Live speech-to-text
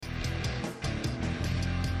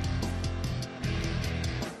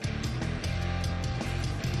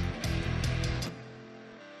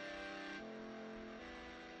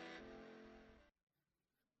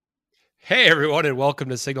Hey everyone, and welcome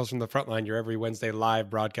to Signals from the Frontline, your every Wednesday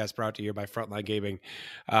live broadcast brought to you by Frontline Gaming.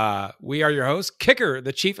 We are your hosts, Kicker,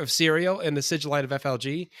 the chief of cereal and the sigilite of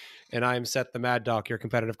FLG, and I am Seth the Mad Dog, your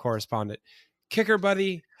competitive correspondent. Kicker,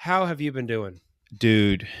 buddy, how have you been doing?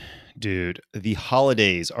 Dude, the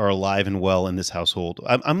holidays are alive and well in this household.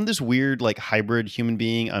 I'm this weird, like, hybrid human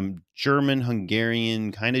being. I'm German,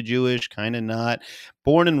 Hungarian, kind of Jewish, kind of not.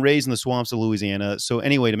 Born and raised in the swamps of Louisiana. So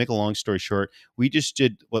anyway, to make a long story short, we just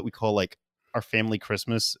did what we call like our family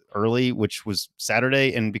Christmas early, which was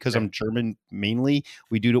Saturday. And because Yeah. I'm German mainly,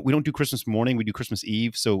 we don't do Christmas morning, we do Christmas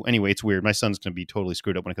Eve. So anyway, it's weird. My son's gonna be totally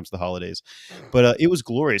screwed up when it comes to the holidays. But it was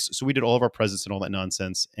glorious. So we did all of our presents and all that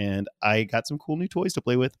nonsense, and I got some cool new toys to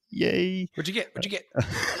play with. Yay! What'd you get? What'd you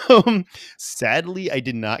get? Sadly, I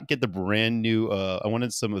did not get the brand new. I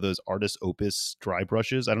wanted some of those Artist Opus dry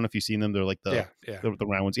brushes. I don't know if you've seen them. They're like Yeah. the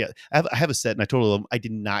round ones. Yeah, I have a set, and I told them I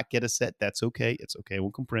did not get a set. That's okay. It's okay. I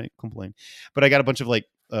won't complain. But I got a bunch of like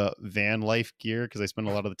van life gear because I spend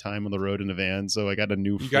a lot of the time on the road in a van. So I got a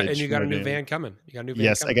new fridge. You got for a my new van coming. You got a new van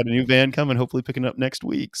Yes, I coming. got a new van coming. Hopefully, picking up next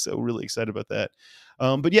week. So really excited about that.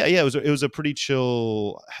 But yeah, it was a pretty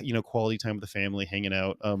chill, quality time with the family, hanging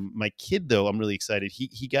out. My kid though, I'm really excited.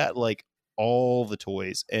 He got like all the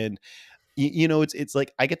toys, and it's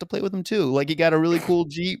like I get to play with him too. Like he got a really cool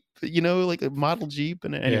Jeep, like a model Jeep.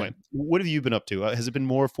 And Yeah. anyway, what have you been up to? Has it been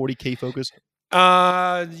more 40K focused?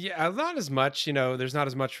 Yeah, not as much. There's not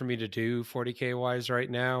as much for me to do 40K wise right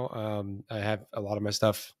now. I have a lot of my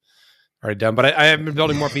stuff already done, but I have been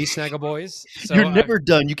building more Beast Snaggle Boys. You're So never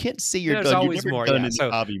done. You can't say you're there's done. You're always never more. done Yeah. in this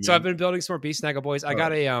hobby, So I've man. been building some more Beast Snaggle Boys. I All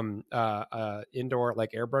got right. a indoor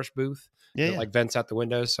like airbrush booth Yeah, that yeah. like vents out the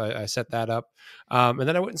windows. So I set that up. And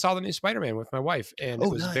then I went and saw the new Spider-Man with my wife, and it Oh,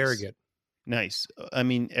 was very nice. good. Nice. I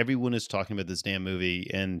mean, everyone is talking about this damn movie,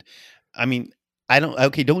 and I mean, I don't.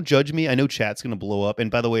 Okay, don't judge me. I know chat's gonna blow up.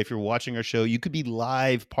 And by the way, if you're watching our show, you could be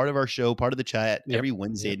live, part of our show, part of the chat Yep. every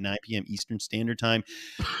Wednesday Yep. at 9 p.m. Eastern Standard Time.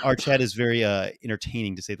 Our chat is very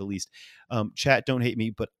entertaining, to say the least. Chat, don't hate me,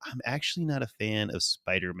 but I'm actually not a fan of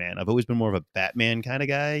Spider-Man. I've always been more of a Batman kind of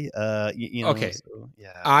guy. Okay. So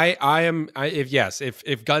yeah.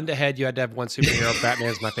 If gun to head you had to have one superhero,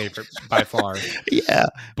 Batman's my favorite by far. Yeah,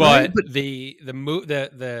 right. But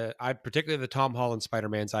I particularly the Tom Holland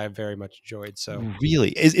Spider-Mans I have very much enjoyed. So Really,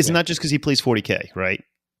 it's yeah. not just because he plays 40K, right?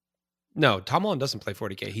 No, Tom Holland doesn't play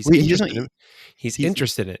 40K. He's Wait, he interested doesn't. in He's He's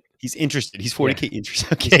interested in it. he's interested. He's Yeah. 40K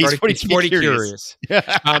interested. Okay, he's 40K curious.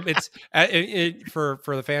 It's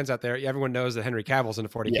for the fans out there. Everyone knows that Henry Cavill's into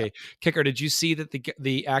 40K. Yeah. Kicker, did you see that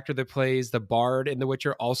the actor that plays the Bard in The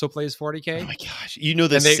Witcher also plays 40K? Oh my gosh! The And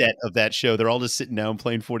they- set of that show. They're all just sitting down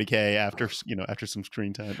playing 40K after some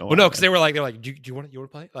screen time. Oh, Well, no, because they're like, do you want to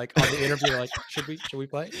play? Like on the interview, they're like, should we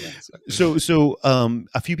play? Yeah. So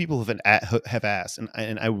a few people have asked, and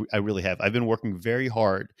I really have. I've been working very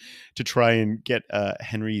hard to try and get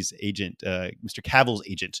Henry's agent, Mr. Cavill's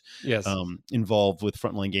agent, Yes. involved with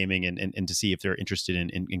Frontline Gaming and to see if they're interested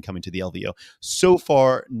in coming to the LVO. So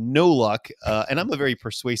far, no luck. And I'm a very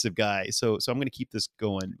persuasive guy, so I'm going to keep this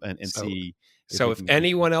going and see. So if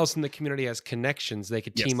anyone else in the community has connections, they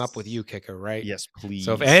could team up with you, Kicker, right? Yes, please.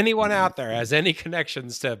 So if anyone out there has any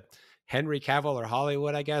connections to Henry Cavill or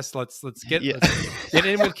Hollywood, I guess let's get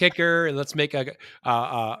in with Kicker and let's make a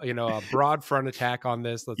broad front attack on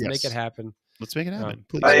this. Let's make it happen. Let's make it happen,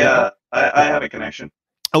 please. I have a connection.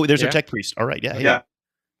 Oh, there's a tech priest. All right, Yeah,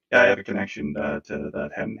 I have a connection to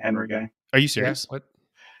that Henry guy. Are you serious? What?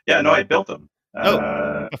 Yeah, no, I built him.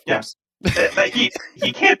 Of course.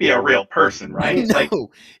 He can't be a real person, right?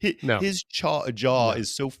 No, No. His jaw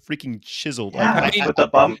is so freaking chiseled. Yeah, with the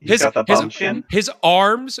bum. He's got the bum chin. His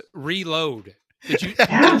arms reload. Did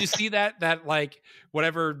you see that like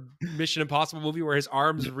whatever Mission Impossible movie where his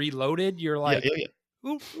arms reloaded? You're like, yeah.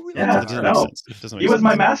 Who Yeah, no, he was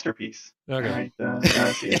my masterpiece. Okay.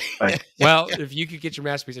 Right, well, if you could get your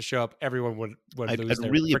masterpiece to show up, everyone would lose their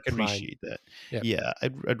really freaking mind. appreciate that. Yep. Yeah,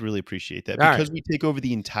 I'd really appreciate that All because we take over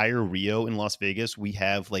the entire Rio in Las Vegas. We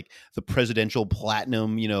have like the presidential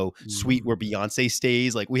platinum, suite where Beyonce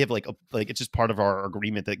stays. Like we have like it's just part of our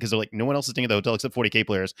agreement that because they're like no one else is staying at the hotel except 40K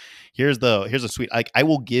players. Here's a suite. Like I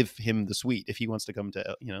will give him the suite if he wants to come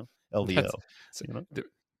to LVO.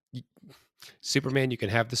 Superman, you can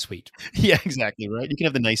have the suite. Yeah, exactly. Right. You can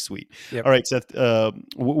have the nice suite. Yep. All right, Seth.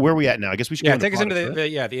 Where are we at now? I guess we should. Take us into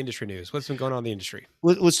the industry news. What's been going on in the industry?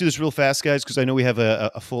 Let's do this real fast, guys, because I know we have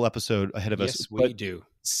a full episode ahead of us. Yes, we do.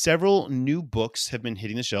 several new books have been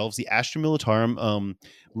hitting the shelves. The Astra Militarum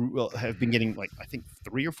have been getting like I think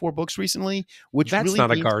 3 or 4 books recently, which That's really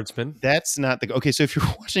not a means guardsman. that's not the okay. So if you're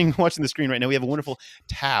watching the screen right now, we have a wonderful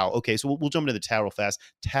Tau. Okay, so we'll jump into the Tau real fast.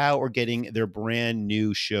 Tau are getting their brand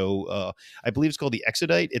new show. I believe it's called the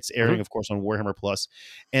Exodite. It's airing, of course, on Warhammer Plus,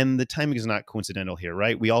 and the timing is not coincidental here,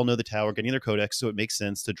 right? We all know the Tau are getting their codex, so it makes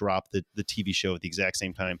sense to drop the TV show at the exact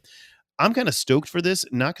same time. I'm kind of stoked for this,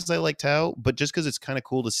 not because I like Tau, but just because it's kind of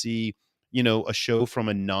cool to see, a show from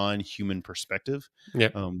a non-human perspective.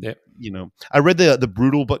 Yep. I read the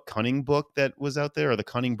Brutal but Cunning book that was out there, or the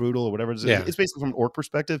Cunning Brutal, or whatever it is. Yeah. It's basically from an orc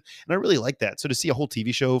perspective, and I really like that. So to see a whole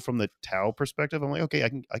TV show from the Tau perspective, I'm like, okay, I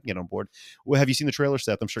can get on board. Well, have you seen the trailer,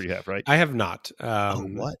 Seth? I'm sure you have, right? I have not.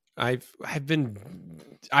 What? I've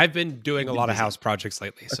been doing a lot of house projects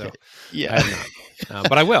lately, so Okay. Yeah, I have not.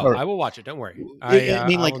 But I will. Or- I will watch it. Don't worry. I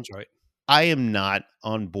mean, I'll like, enjoy it. I am not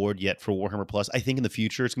on board yet for Warhammer Plus. I think in the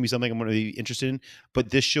future it's going to be something I'm going to be interested in. But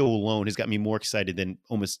this show alone has got me more excited than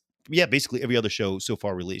basically every other show so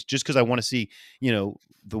far released. Just because I want to see,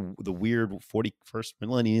 the weird 41st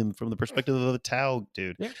millennium from the perspective of a Tau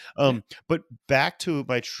dude. Yeah. But back to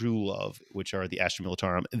my true love, which are the Astra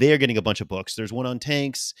Militarum. They are getting a bunch of books. There's one on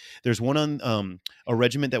tanks. There's one on a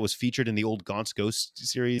regiment that was featured in the old Gaunt's Ghost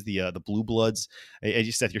series, the Blue Bloods.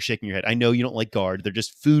 Seth, you're shaking your head. I know you don't like Guard. They're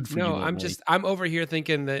just food for you. No, Normally. I'm over here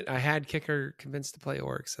thinking that I had Kicker convinced to play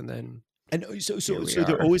orcs, and then And so Here we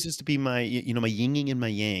there are. always has to be my my yin and my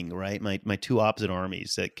yang, right? My two opposite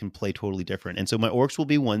armies that can play totally different. And so my orcs will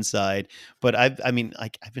be one side, but I've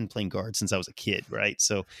been playing Guard since I was a kid, right?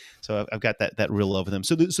 So I've got that real love of them.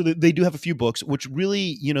 So they do have a few books, which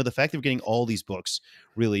really, the fact that we're getting all these books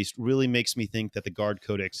released really makes me think that the Guard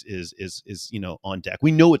Codex is on deck.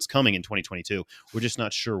 We know it's coming in 2022. We're just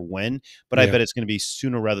not sure when, but I Yeah. bet it's going to be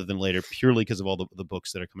sooner rather than later, purely because of all the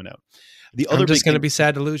books that are coming out. The I'm other just big going to thing- be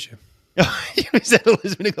sad to lose you. you said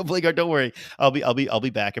Elizabeth go play Guard. Don't worry, I'll be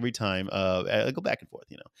back every time. I go back and forth.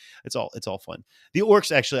 It's all fun. The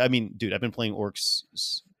orcs, actually, I mean, dude, I've been playing orcs,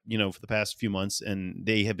 for the past few months, and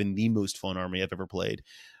they have been the most fun army I've ever played,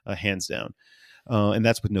 hands down. And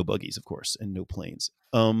that's with no buggies, of course, and no planes.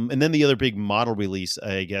 And then the other big model release,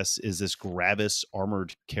 I guess, is this Gravis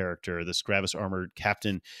armored character, this Gravis armored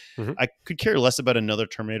captain. Mhm. I could care less about another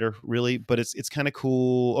Terminator, really, but it's kind of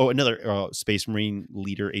cool. Oh, another Space Marine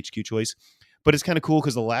leader HQ choice, but it's kind of cool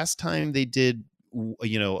because the last time they did,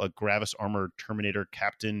 a Gravis armored Terminator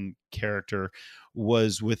captain character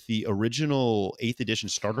was with the original 8th edition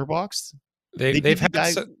starter box. They did they've the had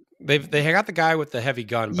guy- they got the guy with the heavy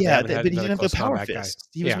gun, but they Yeah, haven't had but he another didn't have the close power combat guy. fist.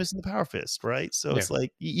 He was Yeah. missing the power fist, right? So Yeah. it's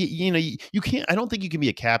like you can't. I don't think you can be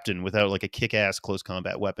a captain without like a kick-ass close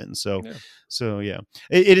combat weapon. So Yeah. yeah,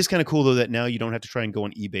 it is kind of cool though that now you don't have to try and go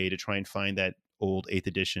on eBay to try and find that old 8th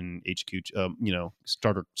edition HQ,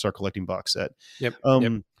 start collecting box set. Yep.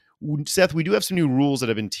 Seth, we do have some new rules that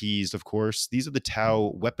have been teased. Of course, these are the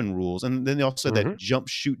Tau weapon rules, and then they also had that jump,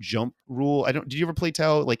 shoot, jump rule. Did you ever play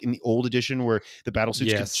Tau like in the old edition where the battle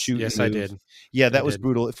suits could shoot? Yes, and I move? did. Yeah, that I was did.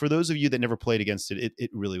 brutal. For those of you that never played against it,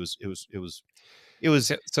 it really was. It was.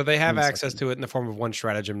 So they have One access second. to it in the form of one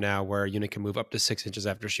stratagem now, where a unit can move up to 6 inches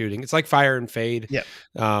after shooting. It's like Fire and Fade,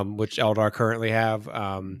 which Eldar currently have.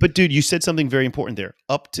 But dude, you said something very important there.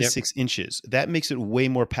 Up to Yep. 6 inches. That makes it way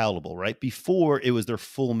more palatable, right? Before it was their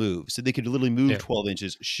full move, so they could literally move Yeah. 12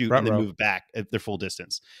 inches, shoot, Front and then row. move back at their full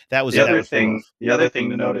distance. That was The other rough. thing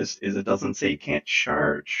to notice is it doesn't say you can't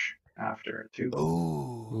charge after it too.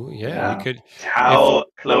 Oh, Ooh, yeah, Yeah. you could. Tau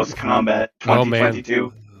close combat Oh, man.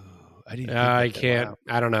 2022. I didn't. I can't.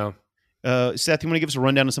 I don't know. Seth, you want to give us a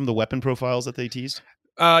rundown of some of the weapon profiles that they teased?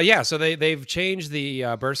 Yeah, so they've changed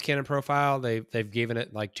the burst cannon profile. They've given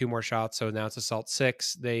it like 2 more shots, so now it's assault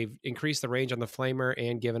 6. They've increased the range on the flamer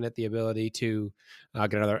and given it the ability to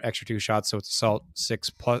get another extra 2 shots, so it's assault 6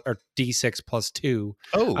 plus or D6 plus 2.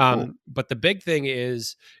 Oh, cool. But the big thing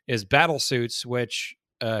is battle suits, which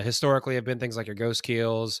historically have been things like your ghost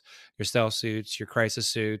keels, your stealth suits, your crisis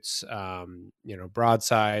suits,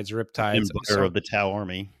 broadsides, riptides. Empire of the Tau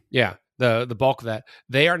army. Yeah, the bulk of that.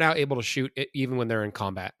 They are now able to shoot it even when they're in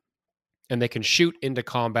combat, and they can shoot into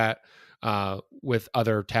combat with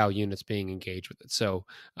other Tau units being engaged with it. So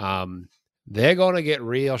they're going to get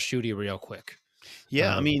real shooty real quick.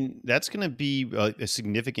 Yeah, I mean, that's going to be a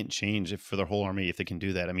significant change for their whole army if they can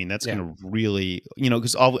do that. I mean, that's going to really,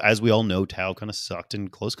 because as we all know, Tau kind of sucked in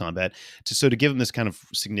close combat. So to give them this kind of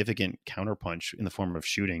significant counterpunch in the form of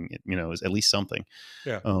shooting, is at least something.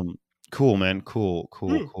 Yeah. Cool, man. Cool.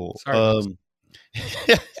 Sorry.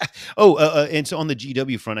 And so on the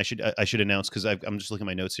GW front, I should announce, because I'm just looking at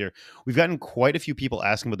my notes here. We've gotten quite a few people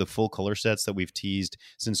asking about the full color sets that we've teased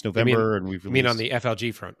since November, and we've You mean on released. the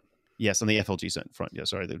FLG front? Yes, on the FLG front. Yeah,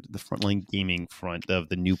 sorry, the Frontline Gaming front of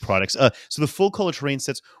the new products. So the full color terrain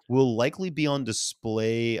sets will likely be on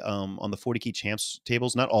display on the 40K Champs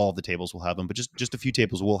tables. Not all of the tables will have them, but just a few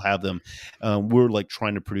tables will have them. We're like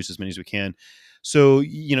trying to produce as many as we can. So,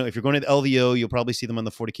 if you're going to the LVO, you'll probably see them on the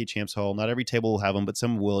 40K Champs Hall. Not every table will have them, but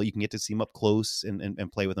some will. You can get to see them up close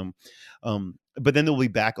and play with them. But then they'll be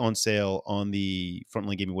back on sale on the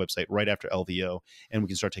Frontline Gaming website right after LVO, and we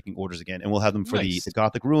can start taking orders again. And we'll have them for Nice. the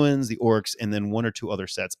Gothic Ruins, the Orcs, and then one or two other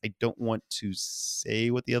sets. I don't want to say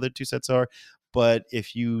what the other two sets are, but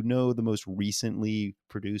if you know the most recently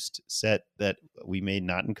produced set that we made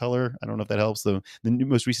not in color, I don't know if that helps. The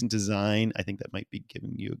most recent design, I think that might be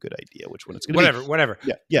giving you a good idea which one it's going to be. Whatever.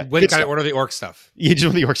 Yeah. When can I order the orc stuff? You just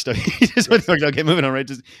want the orc stuff. Okay, moving on, right?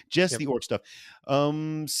 Just Yep. the orc stuff.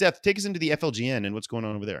 Seth, take us into the FLGN and what's going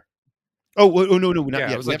on over there. No, not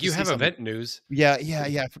yet. I was like, you have event news. Yeah.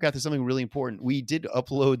 I forgot there's something really important. We did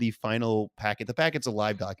upload the final packet. The packet's a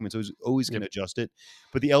live document, so I was always going to adjust it.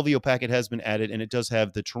 But the LVO packet has been added, and it does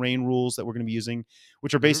have the terrain rules that we're going to be using,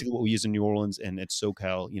 which are basically what we use in New Orleans and at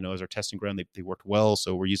SoCal, as our testing ground. They worked well,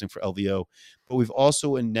 so we're using for LVO. But we've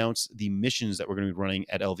also announced the missions that we're going to be running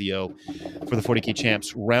at LVO for the 40K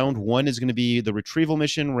Champs. Round 1 is going to be the retrieval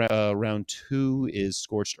mission. Round 2 is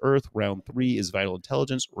Scorched Earth. Round 3 is Vital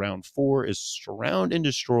Intelligence. Round 4 is Surround and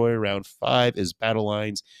Destroy. Round 5 is Battle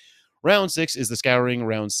Lines. Round 6 is the Scouring.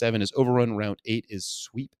 Round 7 is Overrun. Round 8 is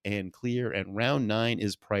Sweep and Clear. And round 9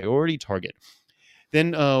 is Priority Target.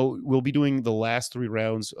 Then we'll be doing the last 3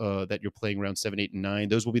 rounds that you're playing, round 7, 8, and 9.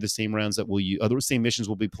 Those will be the same rounds that we'll use. Those same missions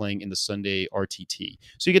we'll be playing in the Sunday RTT.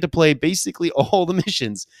 So you get to play basically all the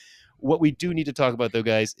missions. What we do need to talk about, though,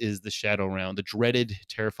 guys, is the Shadow Round, the dreaded,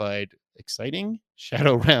 terrified, exciting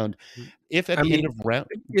Shadow Round. If at the end of round,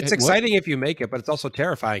 it's exciting if you make it, but it's also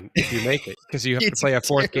terrifying if you make it, because you have to play a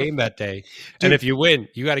fourth game that day. And if you win,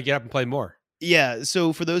 you got to get up and play more. Yeah,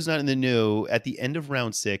 so for those not in the know, at the end of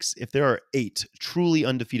round 6, if there are 8 truly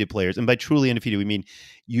undefeated players, and by truly undefeated we mean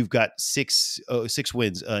you've got 6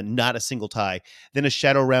 wins, not a single tie, then a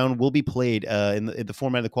Shadow Round will be played in the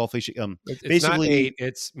format of the qualification. It's basically not 8;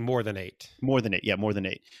 it's more than 8. More than 8, yeah, more than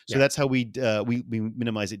 8. So that's how we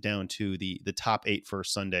minimize it down to the top 8 for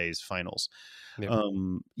Sunday's finals.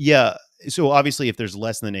 So obviously, if there's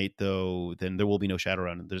less than 8, though, then there will be no Shadow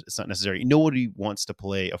Round. It's not necessary. Nobody wants to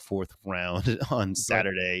play a 4th round on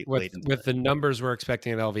Saturday. With the numbers we're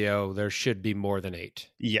expecting at LVO, there should be more than 8.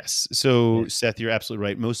 Yes. So Seth, you're absolutely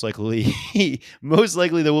right. Most likely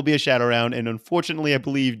there will be a Shadow Round, and unfortunately, I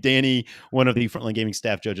believe Danny, one of the Frontline Gaming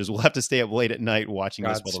staff judges, will have to stay up late at night watching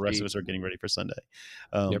this while the rest of us are getting ready for Sunday.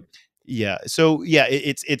 Yeah. So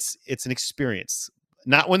it's an experience.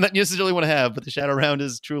 Not one that you necessarily want to have, but the Shadow Round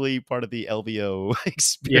is truly part of the LVO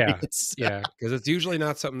experience. Yeah, because it's usually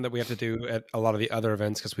not something that we have to do at a lot of the other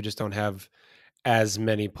events, because we just don't have as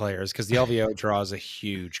many players, because the LVO draws a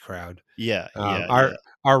huge crowd.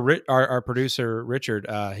 Our producer Richard,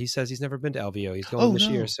 he says he's never been to LVO. He's going this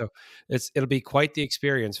year, so it'll be quite the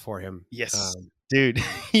experience for him. Yes. Dude,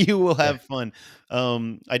 you will have fun.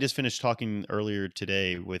 I just finished talking earlier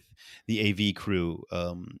today with the AV crew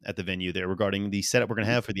at the venue there regarding the setup we're going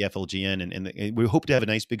to have for the FLGN, and we hope to have a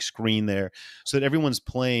nice big screen there so that everyone's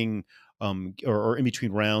playing or in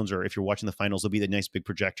between rounds, or if you're watching the finals, there'll be the nice big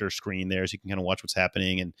projector screen there so you can kind of watch what's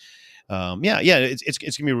happening. And it's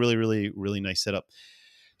going to be a really, really, really nice setup.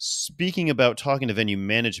 Speaking about talking to venue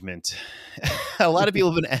management, a lot of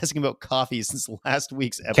people have been asking about coffee since last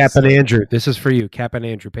week's episode. Cap and Andrew, this is for you. Cap and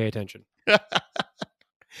Andrew, pay attention.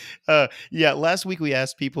 Last week we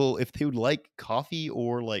asked people if they would like coffee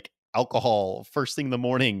or like alcohol first thing in the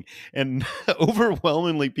morning, and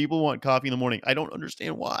overwhelmingly people want coffee in the morning. I don't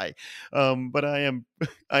understand why, but I am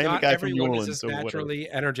a guy from New Orleans, is as naturally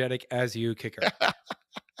energetic as you, Kicker.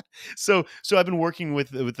 So I've been working with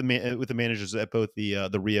the managers at both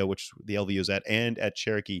the Rio, which the LVO's at, and at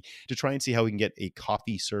Cherokee, to try and see how we can get a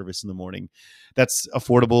coffee service in the morning that's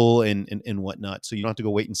affordable and whatnot, so you don't have to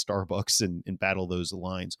go wait in Starbucks and battle those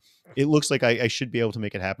lines. It looks like I should be able to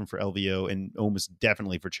make it happen for LVO, and almost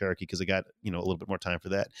definitely for Cherokee, because I got a little bit more time for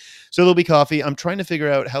that. So there'll be coffee. I'm trying to figure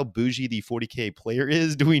out how bougie the 40K player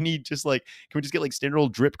is. Do we need can we just get like standard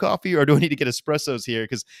old drip coffee, or do I need to get espressos here?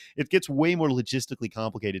 Because it gets way more logistically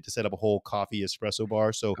complicated to set up a whole coffee espresso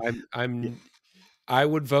bar. So I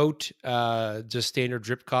would vote just standard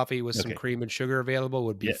drip coffee with some Okay. cream and sugar available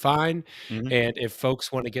would be Yeah. fine. Mhm. And if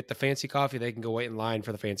folks want to get the fancy coffee, they can go wait in line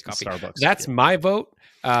for the fancy coffee. Starbucks. That's my vote.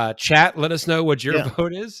 Chat, let us know what your Yeah.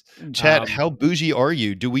 vote is. Chat, how bougie are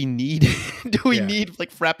you? Do we need Yeah. need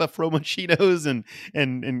like frappuccinos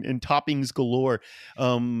and toppings galore?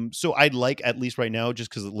 So I'd like, at least right now, just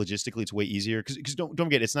because logistically it's way easier. Because don't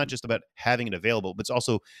forget, it's not just about having it available, but it's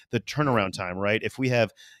also the turnaround time, right? If we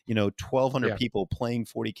have 1,200 Yeah. people playing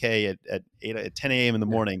 40K at 10 a.m. in the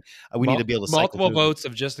Yeah. morning, we need to be able to cycle multiple through them. votes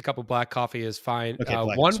of just a cup of black coffee is fine. Okay,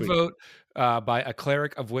 black, One sweet. vote by a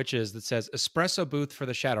cleric of witches that says espresso booth for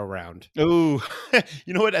the shadow round. Oh,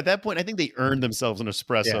 you know what? At that point, I think they earned themselves an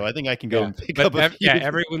espresso. Yeah. I think I can go and pick But up a few.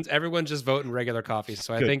 everyone's just voting regular coffee.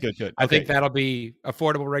 So I Good, think good. I think Okay. that'll be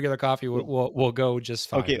affordable regular coffee. Will go just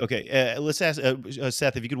fine. Okay. Let's ask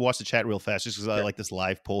Seth if you could watch the chat real fast, just because I like this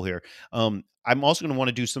live poll here. I'm also going to want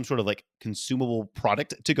to do some sort of like consumable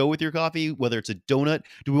product to go with your coffee, whether it's a donut.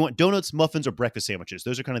 Do we want donuts, muffins, or breakfast sandwiches?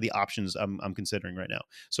 Those are kind of the options I'm considering right now.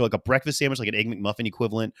 So like a breakfast sandwich, like an Egg McMuffin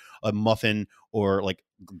equivalent, a muffin, or like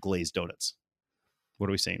glazed donuts.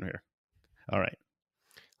 What are we saying here? All right.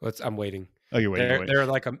 I'm waiting. Oh, you're waiting.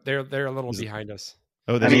 They're a little behind us.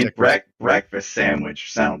 Oh, I mean, breakfast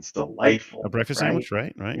sandwich sounds delightful. A breakfast sandwich,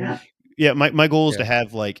 right? Yeah. Yeah, my goal is to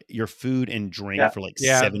have like your food and drink for like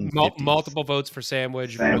 $7.50. Multiple votes for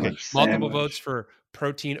sandwich. Multiple votes for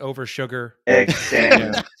protein over sugar. Egg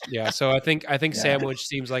sandwich. Yeah. So I think sandwich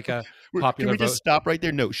seems like a popular Can we vote. just stop right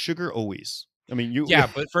there? No, sugar always. I mean,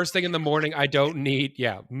 but first thing in the morning, I don't need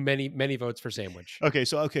many votes for sandwich.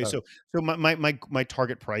 So my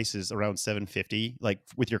target price is around $7.50, like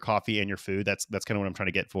with your coffee and your food. That's kind of what I'm trying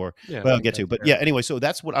to get for. Yeah, but I'll get to. But yeah, anyway, so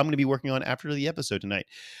that's what I'm going to be working on after the episode tonight.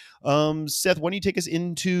 Seth, why don't you take us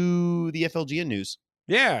into the FLGN news?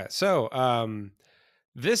 Yeah. So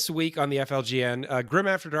this week on the FLGN, Grim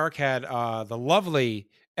After Dark had the lovely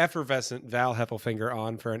effervescent Val Heffelfinger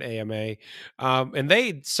on for an AMA, and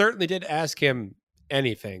they certainly did ask him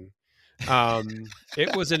anything.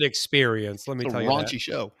 It was an experience. Let me tell you, raunchy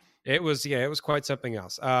show. It was quite something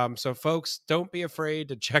else. So folks, don't be afraid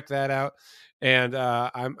to check that out. And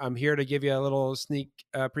I'm here to give you a little sneak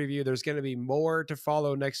preview. There's going to be more to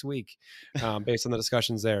follow next week based on the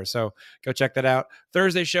discussions there. So go check that out.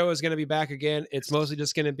 Thursday show is going to be back again. It's mostly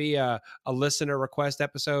just going to be a listener request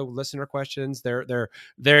episode, listener questions. They're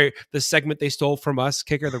the segment they stole from us,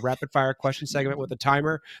 Kicker, the rapid fire question segment with a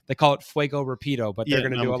timer. They call it Fuego Rapido, but they're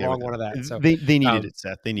going to do a long one of that. So they needed it,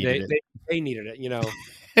 Seth. They needed it. They needed it.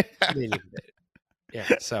 They needed it. Yeah.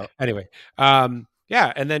 So anyway,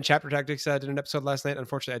 yeah, and then Chapter Tactics did an episode last night.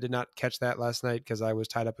 Unfortunately, I did not catch that last night because I was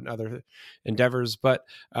tied up in other endeavors. But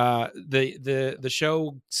the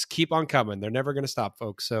shows keep on coming; they're never going to stop,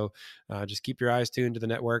 folks. So just keep your eyes tuned to the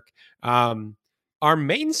network. Our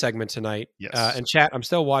main segment tonight, and chat. I'm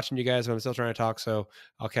still watching you guys, but I'm still trying to talk. So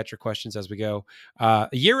I'll catch your questions as we go. A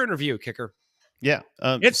year in review, Kicker. Yeah,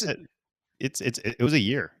 it was a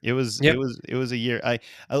year. It was a year.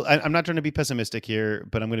 I'm not trying to be pessimistic here,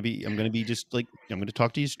 but I'm gonna be just like, I'm gonna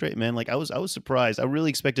talk to you straight, man. Like I was surprised. I really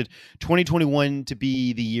expected 2021 to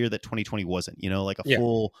be the year that 2020 wasn't. Like a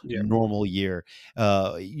full normal year.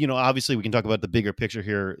 Obviously we can talk about the bigger picture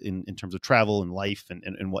here in terms of travel and life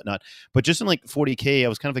and whatnot. But just in like 40K, I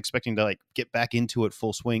was kind of expecting to like get back into it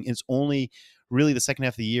full swing. It's only really the second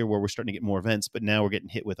half of the year where we're starting to get more events, but now we're getting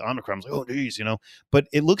hit with Omicron. I was like, oh geez, but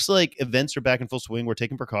it looks like events are back in full swing. We're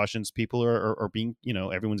taking precautions. People are being,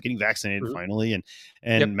 everyone's getting vaccinated finally,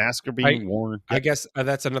 and masks are being worn. I guess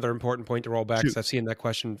that's another important point to roll back, because I've seen that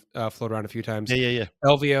question float around a few times. Yeah.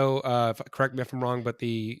 LVO, correct me if I'm wrong, but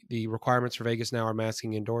the requirements for Vegas now are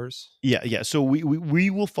masking indoors. Yeah. So we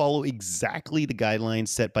will follow exactly the guidelines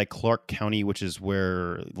set by Clark County, which is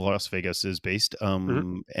where Las Vegas is based.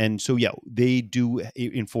 And so they do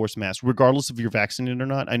enforce masks regardless if you're vaccinated or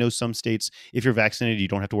not. I know some states, if you're vaccinated, you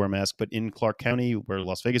don't have to wear a mask, but in Clark County, where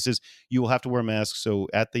Las Vegas is, you will have to wear a mask. So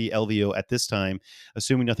at the LVO at this time,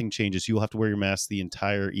 assuming nothing changes, you will have to wear your mask the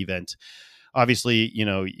entire event. Obviously,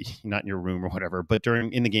 not in your room or whatever, but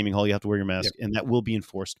in the gaming hall, you have to wear your mask, and that will be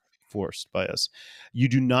enforced by us. You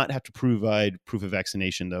do not have to provide proof of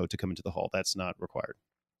vaccination, though, to come into the hall. That's not required.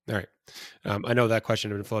 All right. I know that question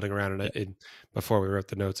had been floating around, and before we wrote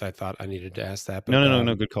the notes, I thought I needed to ask that. But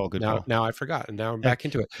no. Good call. Now I forgot, and now I'm back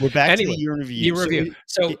into it. We're back to the year in review.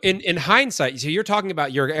 So in hindsight, so you're talking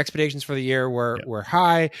about your expectations for the year were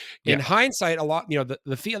high. In hindsight, a lot.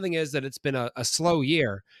 The feeling is that it's been a slow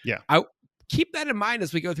year. Yeah. keep that in mind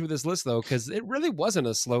as we go through this list, though, because it really wasn't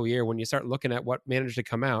a slow year when you start looking at what managed to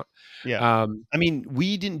come out. Yeah. I mean,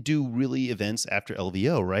 we didn't do really events after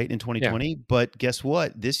LVO, right, in Yeah. 2020. But guess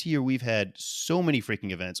what? This year we've had so many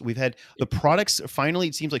freaking events. We've had the products. Finally,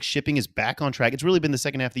 it seems like shipping is back on track. It's really been the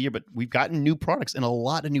second half of the year, but we've gotten new products and a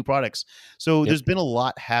lot of new products. So Yep. there's been a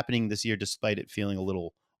lot happening this year, despite it feeling a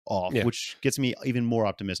little off, Yeah. which gets me even more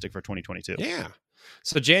optimistic for 2022. Yeah.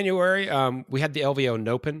 So January, we had the LVO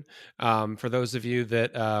Nopen. For those of you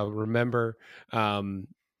that remember,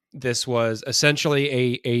 this was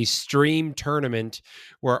essentially a stream tournament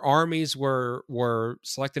where armies were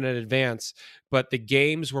selected in advance, but the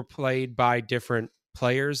games were played by different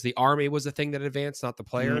players. The army was the thing that advanced, not the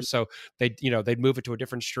players. So they'd move it to a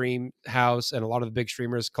different stream house, and a lot of the big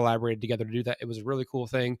streamers collaborated together to do that. It was a really cool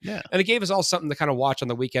thing. Yeah. And it gave us all something to kind of watch on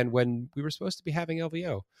the weekend when we were supposed to be having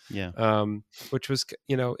LVO. Yeah. Which was,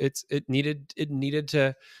 it needed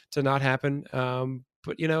to not happen.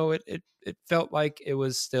 But it felt like it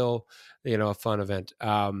was still, a fun event.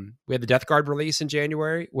 We had the Death Guard release in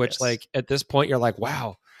January, which Yes. like at this point you're like,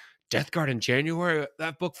 wow, Death Guard in January,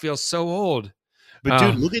 that book feels so old. But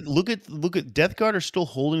dude, look at Death Guard are still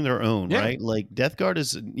holding their own, Yeah. right? Like Death Guard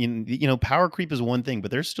is, power creep is one thing,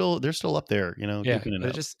 but they're still up there, Yeah, duking it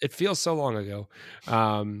but out. it feels so long ago.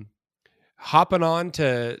 Hopping on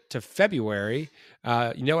to February,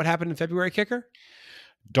 you know what happened in February, Kicker?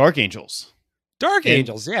 Dark Angels, Dark And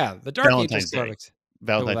Angels, yeah, the Dark Valentine's Angels Day. product.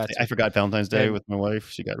 Valentine's that's Day. I it. forgot Valentine's Day And- with my wife.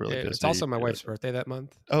 She got really pissed. It's also my wife's birthday that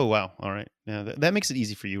month. Oh wow! All right, yeah, that makes it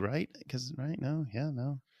easy for you, right? Because no,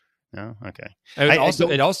 okay. It I also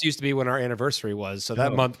don't- used to be when our anniversary was, so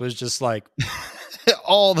that Oh. month was just like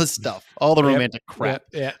all the stuff, all the Yep, romantic crap.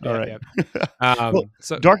 Yeah, All right. Well,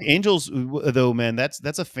 so Dark Angels, though, man, that's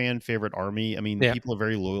a fan favorite army. I mean, Yeah. people are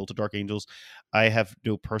very loyal to Dark Angels. I have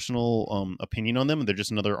no personal opinion on them. They're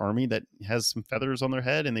just another army that has some feathers on their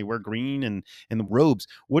head and they wear green and the robes.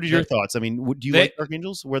 What are your thoughts? I mean, do you like Dark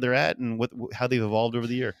Angels, where they're at, and how they've evolved over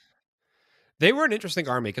the year? they were an interesting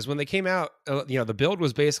army because when they came out, the build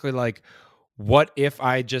was basically like, what if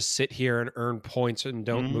I just sit here and earn points and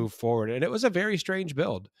don't Mhm. move forward? And it was a very strange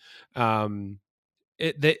build.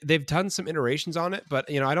 They've done some iterations on it, but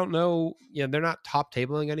I don't know. They're not top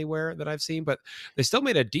tabling anywhere that I've seen, but they still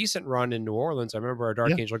made a decent run in New Orleans. I remember our Dark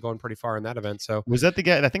Yeah. Angel going pretty far in that event. So Was that the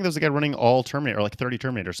guy? I think that was the guy running all Terminator, or like 30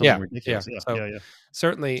 Terminator, or something Yeah, ridiculous. yeah. Yeah, So- yeah.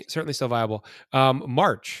 certainly still viable.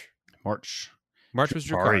 March was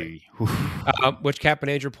Drukhari. Whew. Which Captain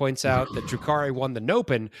Andrew points out that Drukhari won the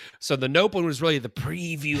Nopen, so the Nopen was really the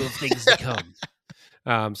preview of things to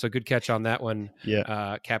come. So good catch on that one,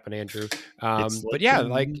 Yeah. Captain Andrew. It's But yeah,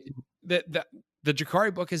 like the- the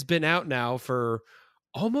Drukhari book has been out now for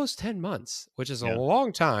almost 10 months, which is Yeah. a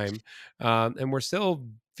long time, and we're still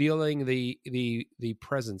feeling the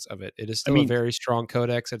presence of it. It is still a mean- very strong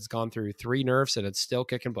codex. It's gone through 3 nerfs and it's still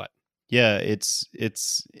kicking butt. Yeah, it's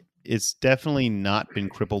definitely not been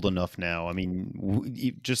crippled enough now. I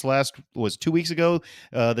mean, just was 2 weeks ago,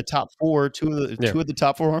 the top 4, two of the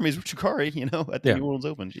top 4 armies were Drukhari, at the Yeah. New Orleans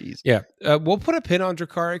Open. Jeez. Yeah, we'll put a pin on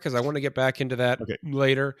Drukhari because I want to get back into that Okay.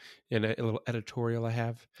 later in a little editorial I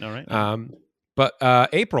have. All right. But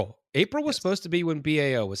April was supposed to be when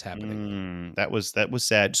BAO was happening. That was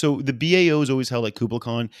sad. So the BAO is always held at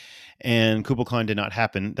KublaCon, and KublaCon did not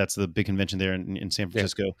happen. That's the big convention there in San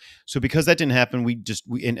Francisco. So because that didn't happen,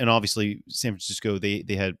 and obviously San Francisco, they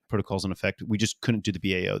had protocols in effect. We just couldn't do the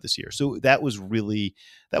BAO this year. So that was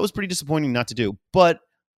pretty disappointing not to do. But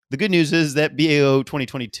the good news is that BAO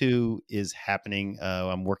 2022 is happening.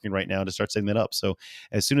 I'm working right now to start setting that up. So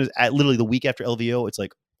as soon as literally the week after LVO, it's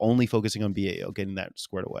like only focusing on BAO, getting that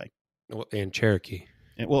squared away. And Cherokee.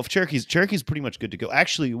 Well, if Cherokee's pretty much good to go.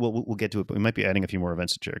 Actually, we'll get to it, but we might be adding a few more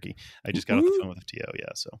events to Cherokee. I just got off the phone with FTO, yeah.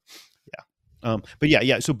 So, yeah. But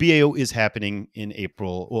yeah. So BAO is happening in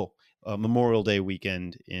April. Well, Memorial Day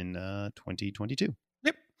weekend in 2022.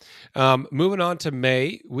 Yep. Moving on to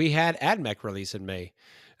May, we had AdMech release in May.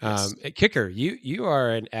 Yes. Kicker, you are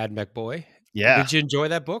an AdMech boy. Yeah, Did you enjoy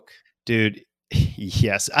that book, dude?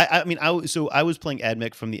 Yes. I mean, I was playing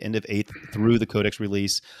AdMech from the end of 8th through the Codex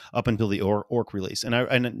release up until the Orc release, and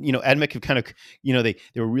AdMech have kind of they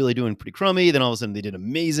were really doing pretty crummy. Then all of a sudden they did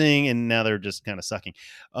amazing, and now they're just kind of sucking.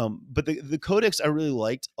 But the Codex I really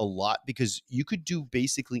liked a lot because you could do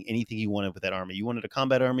basically anything you wanted with that army. You wanted a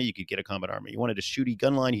combat army, you could get a combat army. You wanted a shooty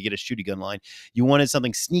gun line, you could get a shooty gun line. You wanted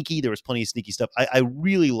something sneaky, there was plenty of sneaky stuff. I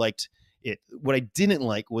really liked it. What I didn't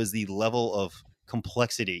like was the level of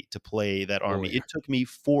complexity to play that army. yeah. It took me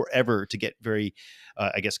forever to get very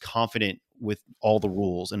confident with all the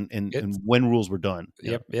rules and when rules were done.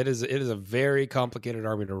 Yep, it is a very complicated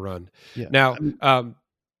army to run. Yeah. Now,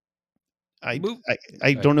 I, Move.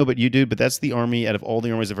 I don't know about you, dude, but that's the army out of all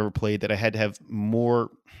the armies I've ever played that I had to have more.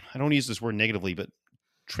 I don't use this word negatively, but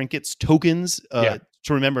trinkets, tokens, Yeah.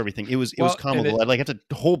 to remember everything. It was Well, comical. I'd like have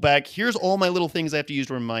to hold back. Here's all my little things I have to use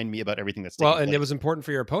to remind me about everything that's taking Well, and place. it was important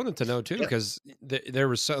for your opponent to know too, Yeah. because there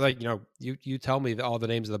was so like you tell me all the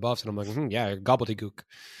names of the buffs, and I'm like, yeah, gobbledygook.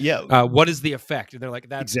 Yeah, What is the effect? And they're like,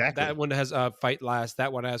 that's exactly. that one has fight last.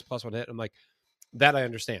 That one has +1 hit. I'm like, that I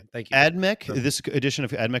understand. Thank you. AdMech, this edition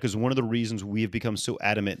of AdMech is one of the reasons we have become so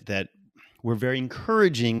adamant that we're very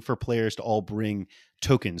encouraging for players to all bring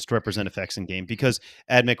tokens to represent effects in game, because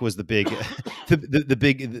AdMech was the big,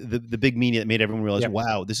 the big media that made everyone realize, Yep.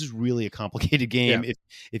 wow, this is really a complicated game Yeah.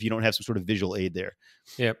 if you don't have some sort of visual aid there.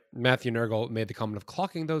 Yeah, Matthew Nurgle made the comment of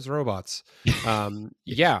clocking those robots.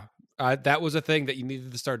 Yeah, that was a thing that you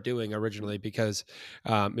needed to start doing originally, because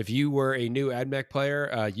if you were a new AdMech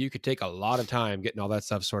player, you could take a lot of time getting all that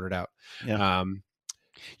stuff sorted out. Yeah.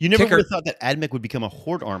 You never Kicker- would have thought that AdMech would become a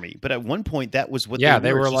horde army, but at one point that was what Yeah, they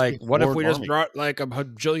they were just like, a what if horde we just army. brought like a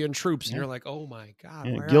bajillion troops? And Yeah. you're like, oh my God,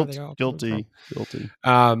 Yeah, where are they all coming guilty.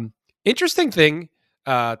 from? Interesting thing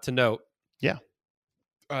to note. Yeah.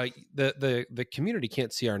 The community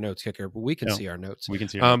can't see our notes, Kicker, but we can No, see our notes. We can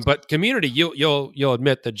see our notes. But community, you'll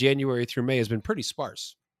admit that January through May has been pretty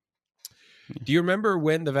sparse. Do you remember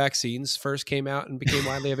when the vaccines first came out and became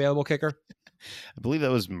widely available, Kicker? I believe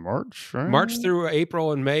that was March, right? March through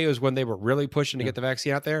April and May is when they were really pushing to get the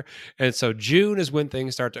vaccine out there. And so June is when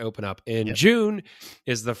things start to open up. And Yep. June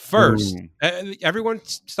is the first. Boom. Everyone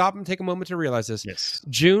stop and take a moment to realize this. Yes.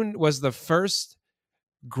 June was the first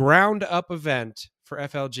ground up event for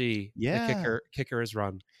FLG. Yeah. The Kicker has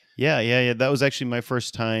run. Yeah. That was actually my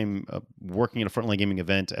first time working at a Frontline Gaming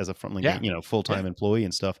event as a Frontline, full-time employee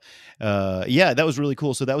and stuff. That was really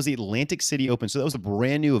cool. So that was the Atlantic City Open. So that was a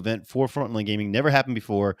brand new event for Frontline Gaming. Never happened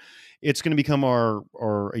before. It's going to become our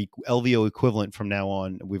LVO equivalent from now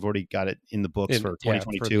on. We've already got it in the books for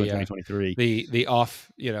 2022 and 2023. The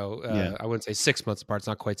off, I wouldn't say 6 months apart. It's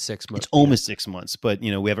not quite 6 months. It's almost 6 months, but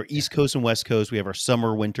we have our East Coast and West Coast. We have our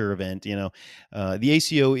summer winter event. The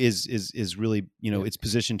ACO is really it's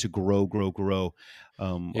positioned to grow. We'll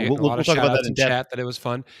talk about that in depth. Chat that it was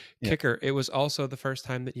fun. Yeah. Kicker, it was also the first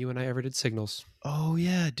time that you and I ever did signals. Oh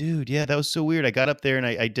yeah, dude. Yeah, that was so weird. I got up there and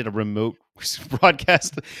I did a remote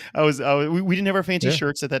broadcast. We didn't have our fancy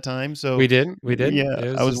shirts at that time, so we did.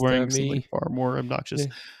 Yeah, I was wearing something far more obnoxious.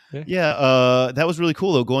 That was really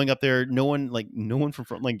cool though. Going up there, no one from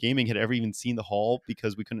Frontline Gaming had ever even seen the hall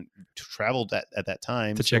because we couldn't travel at that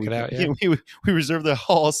time to check it out. Yeah, we reserved the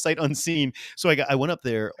hall sight unseen. So I went up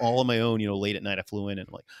there all on my own. Late at night, I flew in and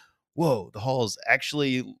I'm like, whoa, the hall is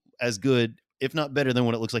actually as good, if not better, than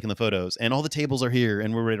what it looks like in the photos. And all the tables are here,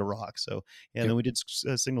 and we're ready to rock. So and then we did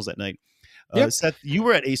signals that night. Seth, you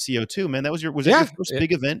were at ACO too, man. That was your your first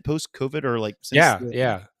big event post COVID or like since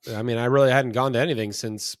yeah. I mean, I really hadn't gone to anything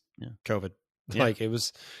since COVID. Like it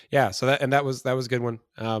was So that was a good one.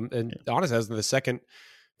 And honestly, that was the second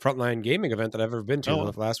Frontline Gaming event that I've ever been to.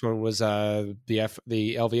 The last one was the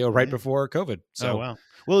LVO right before COVID. So wow.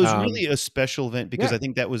 Well, it was really a special event because I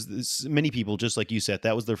think that was many people, just like you said,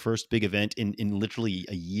 that was their first big event in literally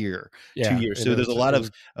a year, 2 years. So there's a lot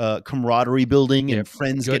of camaraderie building and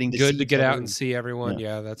friends getting to get out and see everyone.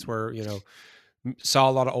 Yeah, that's where saw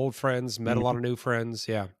a lot of old friends, met a lot of new friends.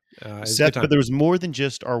 Yeah. Seth, but there was more than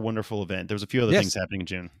just our wonderful event. There was a few other things happening in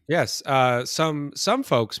June. Yes. Some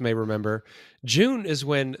folks may remember June is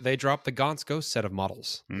when they dropped the Gaunt's Ghost set of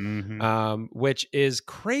models, which is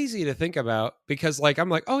crazy to think about because I'm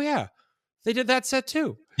like, oh yeah, they did that set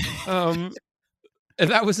too. And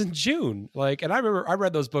that was in June. And I remember I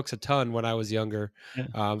read those books a ton when I was younger.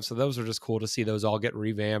 So those were just cool to see those all get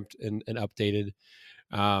revamped and updated.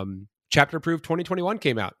 Chapter Approved 2021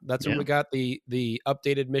 came out. That's when we got the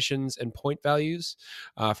updated missions and point values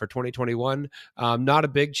for 2021. Not a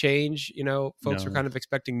big change. Folks are kind of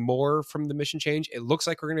expecting more from the mission change. It looks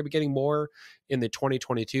like we're going to be getting more in the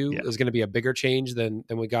 2022. There's going to be a bigger change than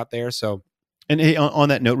we got there. So, and hey, on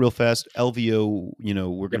that note, real fast, LVO,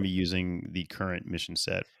 we're going to be using the current mission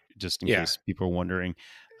set just in case people are wondering.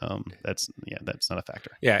 That's not a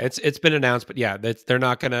factor. Yeah, it's been announced, but they're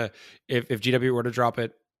not going to. If GW were to drop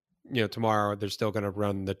it, tomorrow they're still going to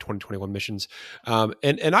run the 2021 missions.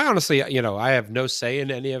 And I honestly, I have no say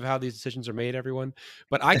in any of how these decisions are made, everyone,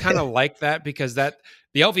 but I kind of like that because the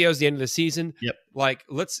LVO is the end of the season. Yep.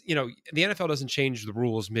 Let's, the NFL doesn't change the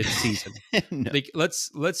rules mid-season. No.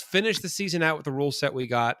 Let's finish the season out with the rule set we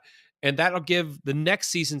got and that'll give the next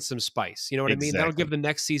season some spice. You know what I mean? That'll Exactly. give the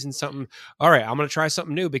next season something. All right, I'm going to try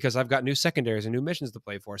something new because I've got new secondaries and new missions to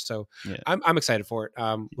play for. So Yeah. I'm excited for it.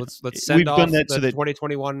 Let's We've send done off that the so that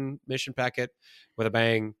 2021 mission packet with a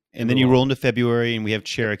bang. and then you roll into February, and we have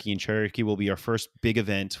Cherokee, and Cherokee will be our first big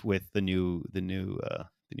event with the new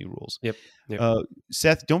rules. Yep.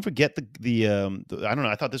 Seth, don't forget the I don't know.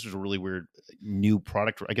 I thought this was a really weird new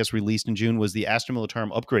product. I guess released in June was the Astra Militarum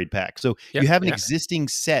upgrade pack. So you have an existing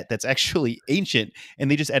set that's actually ancient,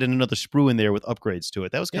 and they just added another sprue in there with upgrades to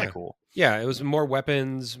it. That was kind of cool. Yeah, it was more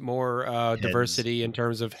weapons, more diversity in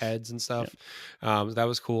terms of heads and stuff. That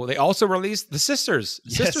was cool. They also released the Sisters.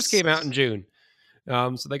 Sisters came out in June.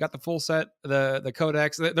 So they got the full set, the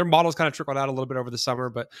codex. Their models kind of trickled out a little bit over the summer,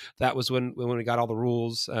 but that was when we got all the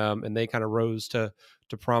rules, and they kind of rose to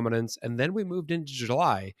prominence. And then we moved into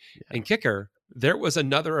July. And Kicker, there was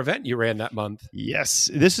another event you ran that month. Yes,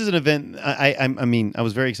 this is an event. I mean, I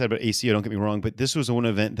was very excited about ACO. Don't get me wrong, but this was one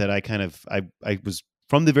event that I was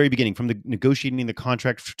from the very beginning, from the negotiating the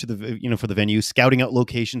contract to the for the venue, scouting out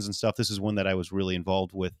locations and stuff. This is one that I was really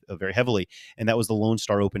involved with very heavily, and that was the Lone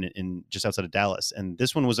Star Open in just outside of Dallas. And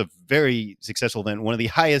this one was a very successful event, one of the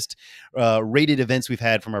highest rated events we've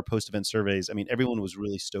had from our post-event surveys. I mean, everyone was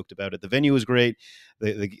really stoked about it. The venue was great.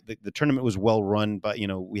 The tournament was well run, but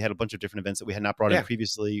we had a bunch of different events that we had not brought in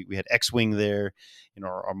previously. We had X-Wing there,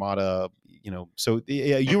 our Armada. So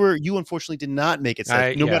you unfortunately did not make it.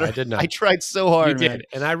 I did not. I tried so hard. You man. did,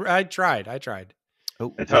 and I tried.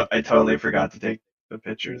 Oh, I totally forgot to take the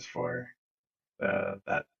pictures for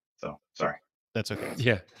that. So sorry. That's okay.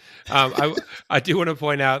 Yeah. I do want to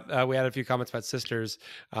point out, we had a few comments about Sisters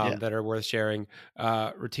that are worth sharing.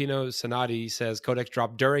 Rutino Sanati says, Codex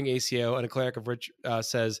dropped during ACO, and a Cleric of Rich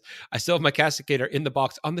says, I still have my Castigator in the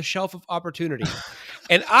box on the shelf of opportunity.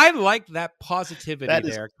 And I like that positivity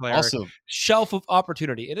there, Cleric. Awesome. Shelf of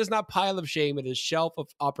opportunity. It is not pile of shame. It is shelf of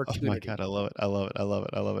opportunity. Oh my God, I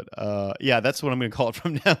love it. Yeah, that's what I'm going to call it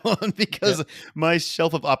from now on, because my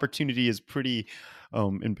shelf of opportunity is pretty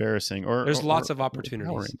embarrassing. There's lots of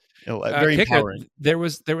opportunities. Very empowering. There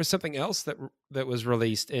was something else that was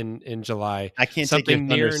released in July. I can't something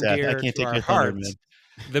take your near thunder, and dear Seth. I can't to take our your thunder, hearts. man.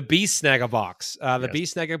 The Beast Snagga box. The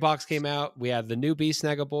Beast Snagga box came out. We had the new Beast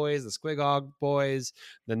Snagga boys, the Squigog boys,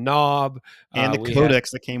 the Knob, and the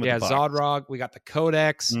Codex that came with the box. Zodrog. We got the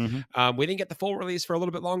Codex. Mm-hmm. We didn't get the full release for a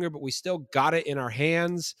little bit longer, but we still got it in our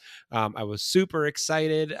hands. I was super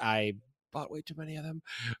excited. I bought way too many of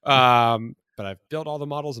them. But I've built all the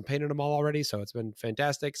models and painted them all already, so it's been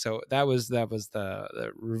fantastic. So that was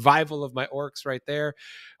the revival of my orcs right there.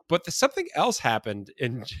 But something else happened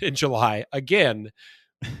in July. Again,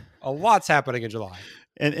 a lot's happening in July.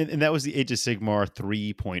 And that was the Age of Sigmar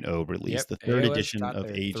 3.0 release, the third edition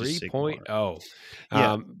of Age of Sigmar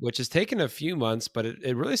 3.0, which has taken a few months, but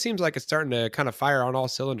it really seems like it's starting to kind of fire on all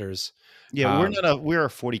cylinders. Yeah, we're a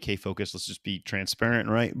 40K focus. Let's just be transparent,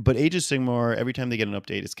 right? But Age of Sigmar, every time they get an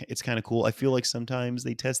update, it's kind of cool. I feel like sometimes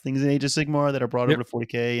they test things in Age of Sigmar that are brought over to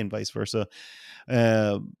 40K and vice versa.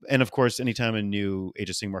 And of course, anytime a new Age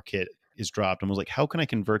of Sigmar kit is dropped, I was like, how can I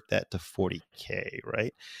convert that to 40K,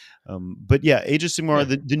 right? But yeah, Age of Sigmar,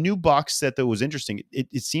 the new box set that was interesting.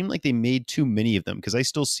 It seemed like they made too many of them, because I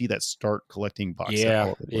still see that start collecting box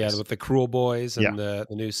set. Yeah, with the Cruel Boys and the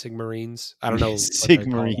new Sigmarines. I don't know.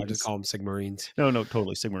 Sigmarines. I just call them Sigmarines. No,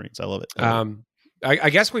 totally Sigmarines. I love it. I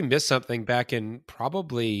guess we missed something back in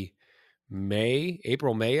probably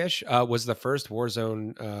April, May-ish, was the first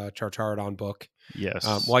Warzone Charcharodon book. Yes.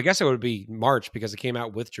 Well, I guess it would be March, because it came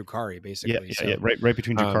out with Drukhari, basically. Yeah, right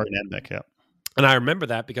between Drukhari and Admech, And I remember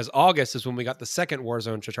that because August is when we got the second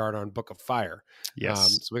Warzone Charcharodon Book of Fire.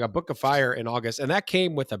 Yes. So we got Book of Fire in August, and that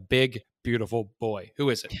came with a big, beautiful boy. Who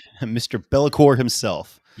is it? Mr. Bellicor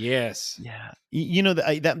himself. Yes. Yeah.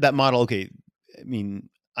 That model, okay, I mean,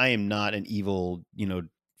 I am not an evil,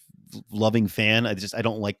 loving fan. I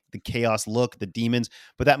don't like the chaos look, the demons,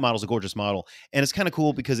 but that model's a gorgeous model. And it's kind of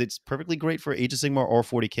cool because it's perfectly great for Age of Sigmar or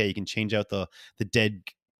 40K. You can change out the dead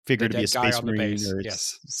figure to be a Space Marine or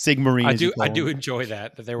Sigmarine. I do enjoy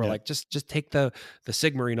that they were like, just take the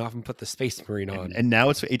Sigmarine off and put the Space Marine on. And now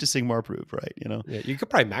it's for Age of Sigmar approved, right? Yeah, you could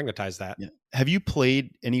probably magnetize that. Yeah. Have you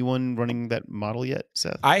played anyone running that model yet,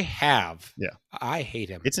 Seth? I have. Yeah. I hate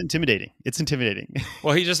him. It's intimidating.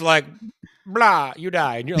 Well, he's just like, blah, you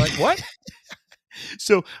die. And you're like, what?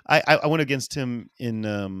 So I went against him in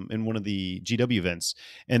one of the GW events,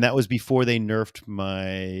 and that was before they nerfed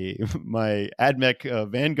my my AdMech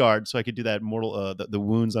Vanguard, so I could do that mortal the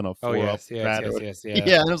wounds on a Oh 4-up yes, rat. yeah.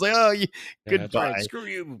 Yeah, and I was like, oh, Yeah, that's right. goodbye. Screw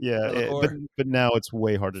you, Yeah, Bellacore. but now it's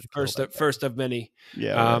way harder to kill. First of many.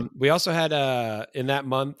 Yeah, right. We also had in that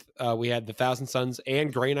month we had the Thousand Suns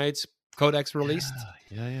and Grey Knights Codex released.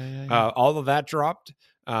 Yeah. All of that dropped.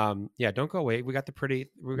 Yeah, don't go away. We got the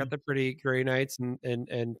pretty Grey Knights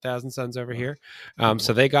and Thousand Suns over here.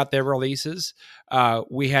 So they got their releases.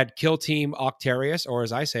 We had Kill Team Octarius, or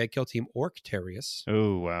as I say, Kill Team Orctarius.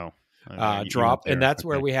 Oh wow. Drop, and that's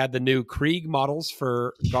where we had the new Krieg models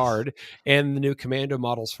for Guard and the new Commando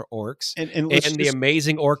models for Orcs, and the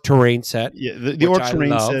amazing Orc terrain set. Yeah, the Orc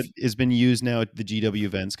terrain set has been used now at the GW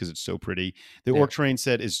events because it's so pretty. The Orc terrain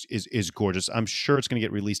set is gorgeous. I'm sure it's going to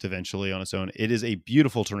get released eventually on its own. It is a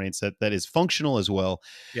beautiful terrain set that is functional as well.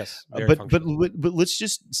 Yes, but let's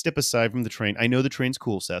just step aside from the terrain. I know the terrain's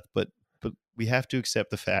cool, Seth, but we have to accept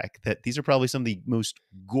the fact that these are probably some of the most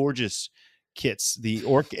gorgeous kits, the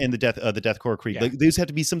Orc and the Deathcore Krieg. Like these have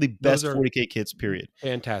to be some of the best 40k kits, period.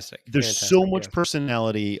 Fantastic. There's so much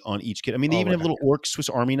personality on each kit. I mean, they even have little Orc Swiss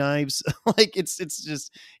Army knives. Like it's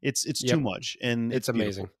too much, and it's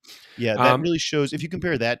amazing. Yeah, that really shows. If you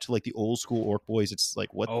compare that to like the old school Orc boys, it's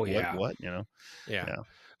like what you know?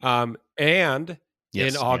 And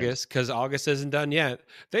in August, because August isn't done yet,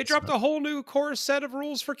 they dropped a whole new core set of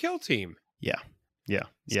rules for Kill Team. Yeah.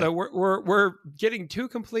 So we're getting 2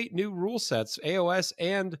 complete new rule sets, AOS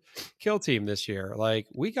and Kill Team this year. Like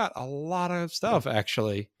we got a lot of stuff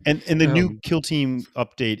actually. And the new Kill Team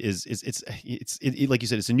update is like you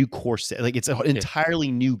said, it's a new core set. Like it's an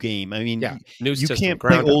entirely new game. I mean, you can't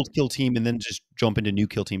play old Kill Team and then just jump into new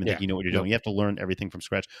Kill Team and think you know what you're doing. You have to learn everything from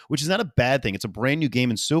scratch, which is not a bad thing. It's a brand new game,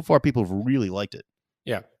 and so far people have really liked it.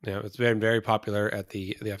 Yeah, it's been very popular at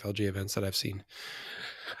the FLG events that I've seen.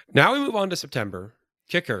 Now we move on to September.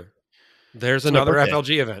 Kicker. There's another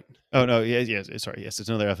FLG event. Oh no, yes, sorry, yes, it's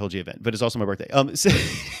another FLG event, but it's also my birthday. So,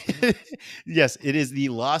 yes, it is the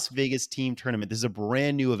Las Vegas Team Tournament. This is a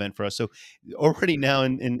brand new event for us. So already now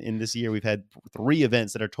in this year, we've had 3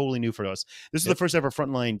 events that are totally new for us. This is the first ever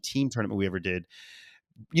frontline team tournament we ever did.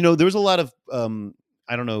 You know, there was a lot of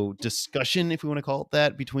I don't know, discussion, if we want to call it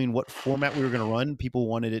that, between what format we were going to run. People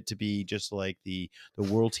wanted it to be just like the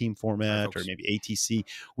World Team format or maybe ATC.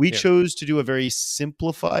 We chose to do a very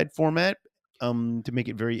simplified format to make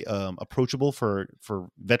it very approachable for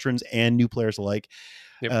veterans and new players alike.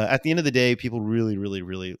 At the end of the day, people really, really,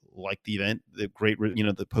 really liked the event.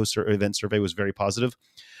 The poster event survey was very positive.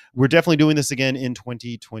 We're definitely doing this again in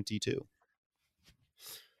 2022.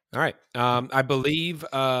 All right. I believe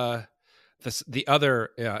the other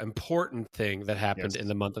important thing that happened in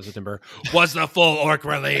the month of September was the full Orc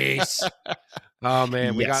release. Oh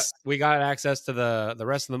man, we got access to the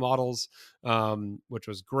rest of the models, which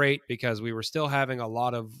was great because we were still having a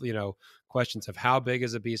lot of questions of how big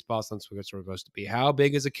is a Beast Boss on Squiggles supposed to be, how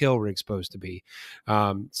big is a Kill Rig supposed to be.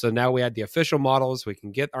 So now we had the official models, we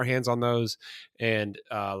can get our hands on those, and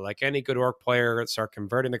like any good Orc player, start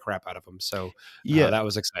converting the crap out of them. So that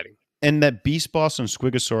was exciting. And that Beast Boss on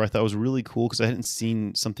Squigosaur I thought was really cool because I hadn't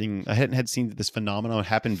seen this phenomenon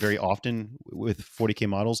happen very often with 40k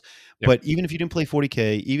models. But even if you didn't play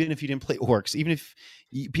 40k, even if you didn't play Orcs, even if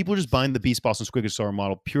people are just buying the Beast Boss on Squigosaur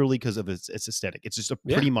model purely because of its aesthetic. It's just a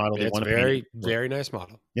pretty model. They want to paint. Very nice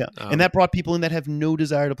model. Yeah. And that brought people in that have no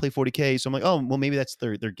desire to play 40k. So I'm like, oh, well, maybe that's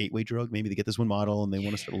their gateway drug. Maybe they get this one model and they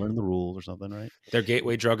want to start learning the rules or something, right? Their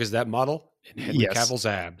gateway drug is that model and Henry Cavill's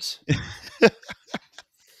abs.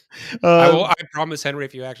 I promise, Henry,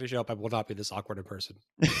 if you actually show up, I will not be this awkward in person.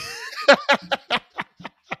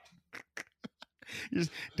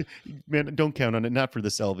 Man, don't count on it. Not for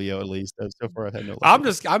this LVO, at least. So far, I've had no. I'm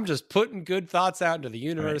just putting good thoughts out into the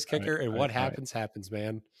universe, Kicker, and what happens, happens,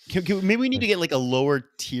 man. Maybe we need to get like a lower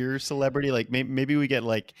tier celebrity. Like maybe we get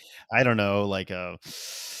like, I don't know, like a.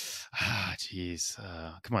 Jeez,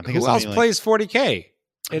 come on. Who else plays 40k?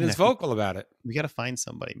 It is vocal about it. We got to find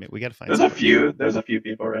somebody. We got to find. There's a few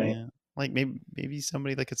people, right? Yeah. Like maybe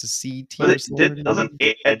somebody like it's a C tier. Doesn't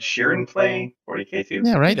Ed Sheeran play 40k too?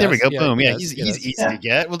 Yeah, right. There we go. Boom. Yeah, he's easy to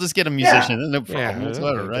get. We'll just get a musician. No problem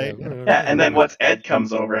whatsoever, right? Yeah, and then once Ed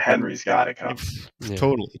comes over, Henry's got to come.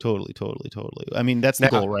 Totally. I mean, that's the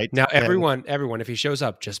goal, right? Now, everyone, if he shows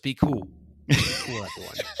up, just be cool. Cool,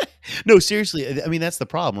 everyone. No, seriously. I mean, that's the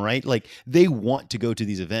problem, right? Like they want to go to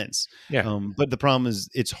these events. Yeah. But the problem is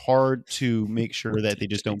it's hard to make sure that they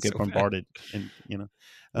just don't get bombarded. And we're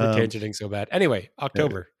tangenting so bad. Anyway,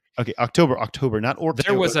 October. Okay, October, not Orc.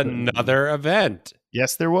 There was another event.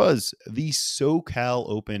 Yes, there was. The SoCal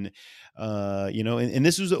Open. And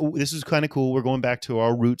this is kind of cool. We're going back to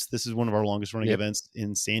our roots. This is one of our longest running Yep. events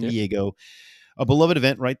in San Yep. Diego. A beloved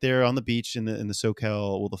event right there on the beach in the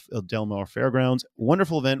SoCal, well, the Del Mar Fairgrounds.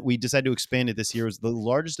 Wonderful event. We decided to expand it this year. It was the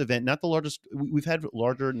largest event, not the largest. We've had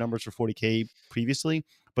larger numbers for 40K previously,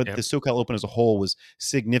 but Yep. the SoCal Open as a whole was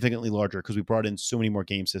significantly larger because we brought in so many more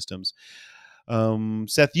game systems.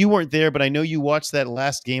 Seth, you weren't there, but I know you watched that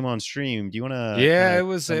last game on stream. Do you want to? Yeah, it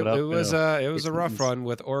was sum it, it up? it was it was a rough It's- run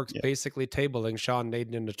with Orcs Yeah. basically tabling Sean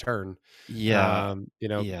Naden in a turn. Yeah.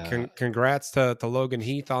 Yeah. Congrats to Logan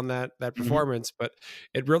Heath on that Mhm. performance, but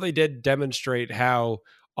it really did demonstrate how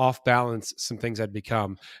off balance some things had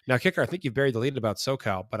become. Now, Kicker, I think you've buried the lead about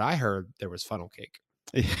SoCal, but I heard there was funnel cake.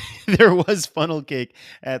 There was funnel cake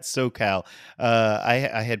at SoCal.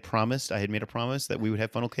 I had made a promise that we would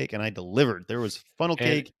have funnel cake, and I delivered. There was funnel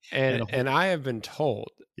cake And I have been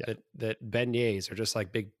told Yeah. that beignets are just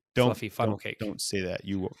like big don't fluffy funnel cake. Don't say that.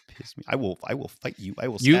 You will piss me. I will fight you. I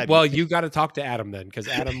will You stab well, you. you got to talk to Adam then, because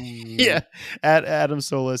Adam. Yeah. Adam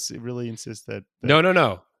Solis really insists that No.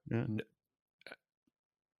 Yeah.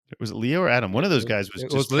 Was it Leo or Adam? One of those guys was It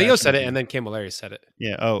just was Leo trashing said it, you. and then Camilleri said it.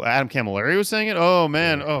 Yeah. Oh, Adam Camilleri was saying it. Oh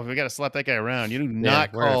man. Yeah. Oh, we got to slap that guy around. You do Yeah,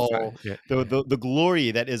 not we're call fine. Yeah. the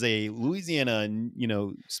glory that is a Louisiana,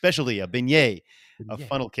 specialty, a beignet, a Yeah.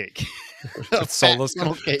 funnel cake. Solus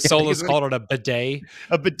funnel cake. Solus called it a bidet.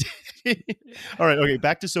 A bidet. All right. Okay.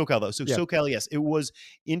 Back to SoCal though. So Yeah. SoCal, yes, it was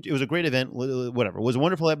a great event. Whatever. It was a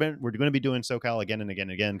wonderful event. We're going to be doing SoCal again and again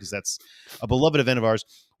and again because that's a beloved event of ours.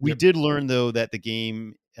 We Yep. did learn though that the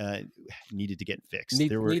game needed to get fixed.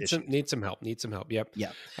 There were Need issues. some help. Yep.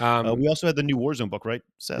 Yeah. Um, We also had the new Warzone book, right,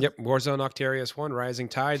 Seth? Yep, Warzone Octarius 1, Rising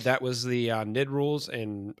Tide. That was the NID rules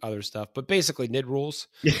and other stuff, but basically NID rules.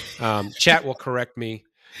 Chat will correct me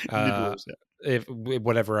New rules, yeah. if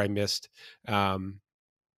whatever I missed.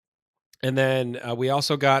 And then we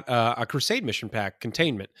also got a Crusade mission pack,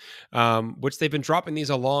 Containment, which they've been dropping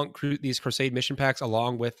these Crusade mission packs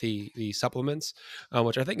along with the supplements,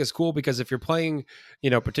 which I think is cool because if you're playing,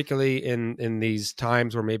 particularly in these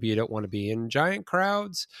times where maybe you don't want to be in giant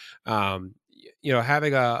crowds,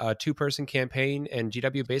 having a 2-person campaign and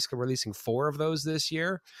GW basically releasing 4 of those this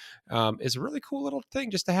year is a really cool little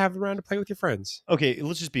thing just to have around to play with your friends. Okay,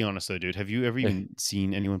 let's just be honest though, dude. Have you ever even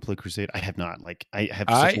seen anyone play Crusade? I have not. Like, I have.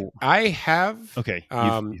 I have. Okay.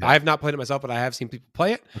 I have not played it myself, but I have seen people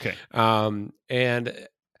play it. Okay. And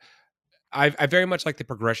I very much like the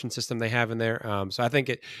progression system they have in there. So I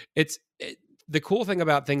think it's the cool thing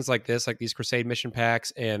about things like this, like these Crusade mission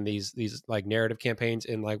packs and these like narrative campaigns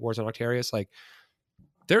in like Warzone Octarius, like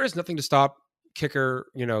there is nothing to stop Kicker,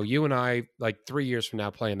 you and I, like 3 years from now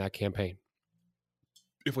playing that campaign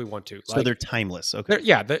if we want to. So they're timeless. Okay.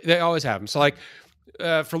 They always have them. So like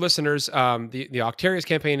for listeners, the Octarius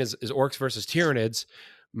campaign is Orcs versus Tyranids.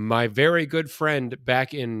 My very good friend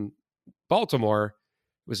back in Baltimore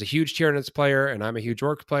was a huge Tyranids player, and I'm a huge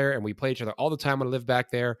Orc player, and we play each other all the time when I live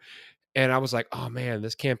back there. And I was like, oh man,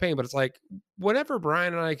 this campaign. But it's like, whenever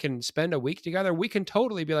Brian and I can spend a week together, we can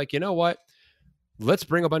totally be like, you know what? Let's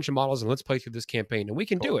bring a bunch of models and let's play through this campaign. And we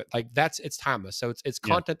can do it. Like it's timeless. So it's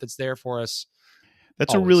content that's there for us.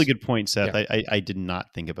 That's always. A really good point, Seth. Yeah. I did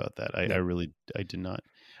not think about that. I did not.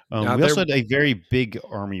 Now we also had a very big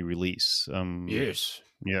army release. Yes.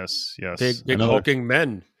 Big hulking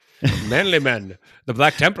men. Manly men. The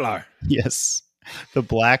Black Templar. Yes. The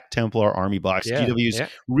Black Templar Army box. GW's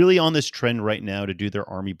really on this trend right now to do their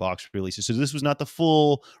Army box releases. So this was not the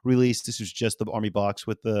full release. This was just the Army box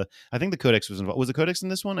with I think the Codex was involved. Was the Codex in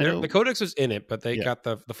this one? The Codex was in it, but they got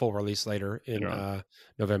the full release later in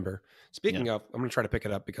November. Speaking of, I'm going to try to pick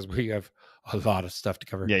it up because we have a lot of stuff to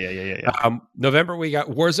cover. Yeah. November, we got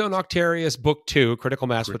Warzone Octarius Book 2, Critical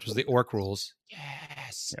Mass, which was the Orc rules.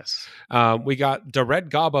 Yes. We got the Red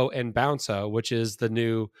Gobbo and Bouncer, which is the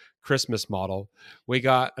new Christmas model. We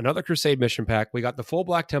got another Crusade mission pack. We got the full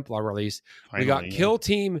Black Templar release. We got Kill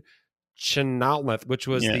Team Chenalmeth, which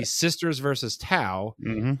was the Sisters versus Tau,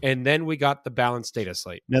 and then we got the balanced data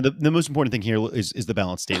slate. Now, the most important thing here is the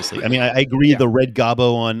balanced data slate. I mean, I agree. The Red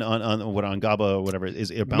Gobbo on Gobbo or whatever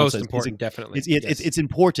is most important. Definitely, it's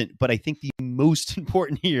important. But I think the most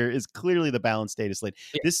important here is clearly the balanced data slate.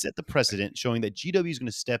 Yeah. This set the precedent, showing that GW is going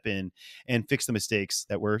to step in and fix the mistakes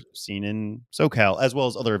that were seen in SoCal, as well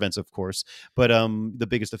as other events, of course. But the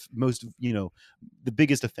biggest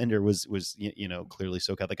offender was clearly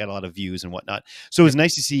SoCal. They got a lot of views and whatnot. So it's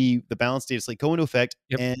nice to see the balanced data slate go into effect,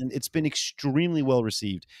 and it's been extremely well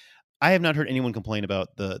received. I have not heard anyone complain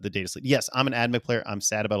about the data slate. Yes, I'm an AdMech player. I'm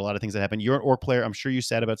sad about a lot of things that happen. You're an Orc player. I'm sure you're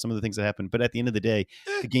sad about some of the things that happen. But at the end of the day,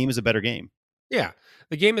 the game is a better game. Yeah,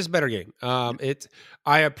 the game is a better game.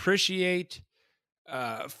 I appreciate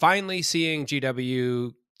finally seeing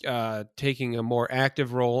GW taking a more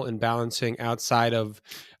active role in balancing outside of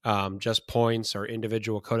just points or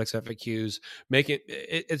individual codex FAQs,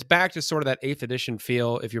 it's back to sort of that 8th edition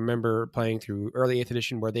feel. If you remember playing through early 8th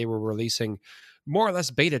edition, where they were releasing more or less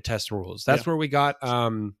beta test rules, that's where we got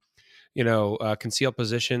concealed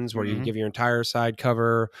positions where you give your entire side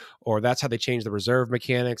cover, or that's how they changed the reserve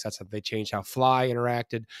mechanics. That's how they changed how fly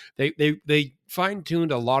interacted. They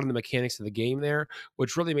fine-tuned a lot of the mechanics of the game there,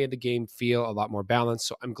 which really made the game feel a lot more balanced.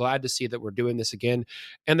 So I'm glad to see that we're doing this again.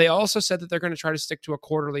 And they also said that they're going to try to stick to a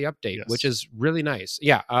quarterly update, which is really nice.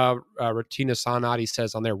 Yeah. Ratina Sanadi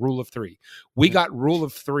says on their rule of 3. We got rule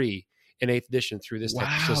of 3 in 8th edition through this type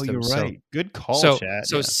of system. You're right. Good call, chat.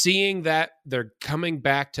 So seeing that they're coming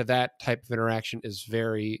back to that type of interaction is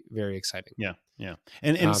very, very exciting. Yeah.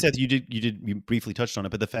 And Seth, you briefly touched on it,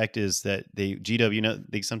 but the fact is that GW,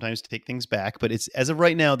 they sometimes take things back, but it's, as of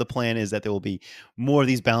right now, the plan is that there will be more of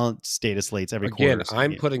these balanced data slates every quarter.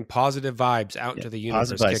 I'm putting positive vibes out into the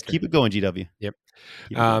universe. Keep it going, GW.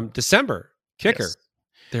 Yep. December kicker. Yes.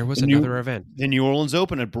 There was another event. The New Orleans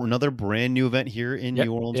Open, another brand new event here in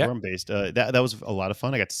New Orleans, where I'm based. That was a lot of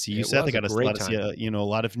fun. I got to see you, Seth. I got to see a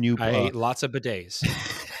lot of new. I ate lots of bidets.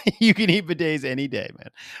 You can eat bidets any day,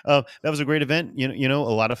 man. That was a great event. A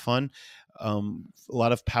lot of fun. A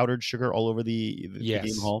lot of powdered sugar all over the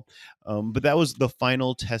game hall. But that was the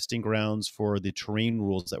final testing grounds for the terrain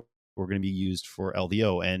rules that were going to be used for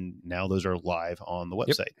LVO, and now those are live on the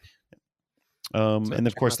website. Yep. And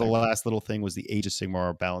of course, the last little thing was the Age of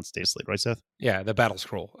Sigmar balanced data slate, right, Seth? Yeah, the Battle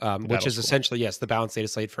Scroll, which is essentially, the balanced data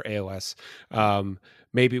slate for AOS.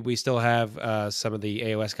 Maybe we still have some of the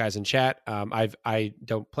AOS guys in chat. I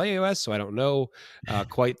don't play AOS, so I don't know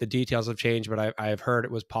quite the details of change, but I've heard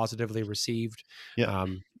it was positively received. Yeah.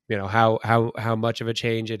 How much of a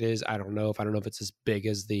change it is, I don't know. I don't know if it's as big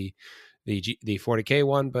as the 40K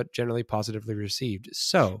one, but generally positively received.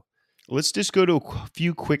 So. Let's just go to a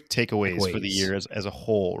few quick takeaways for the year as a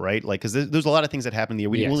whole, right? Like, because there's a lot of things that happened in the year.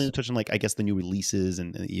 We didn't really touch on, I guess, the new releases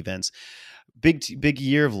and the events. Big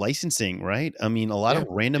year of licensing, right? I mean, a lot of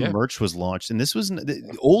random merch was launched, and this was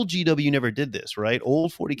the old GW never did this, right?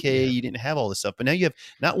 Old 40K, you didn't have all this stuff, but now you have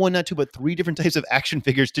not one, not two, but 3 different types of action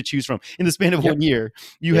figures to choose from in the span of 1 year.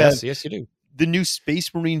 Yes, you do. The new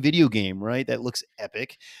Space Marine video game, right? That looks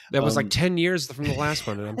epic. That was 10 years from the last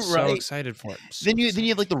one, and I'm so excited for it. Then you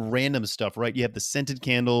have the random stuff, right? You have the scented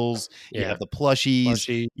candles, you have the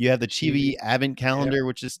plushies, you have the Chibi Advent calendar,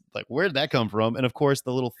 which is where did that come from? And of course,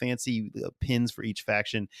 the little fancy pins for each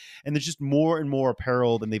faction. And there's just more and more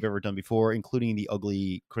apparel than they've ever done before, including the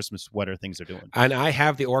ugly Christmas sweater things they're doing. And I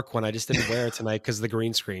have the orc one. I just didn't wear it tonight because of the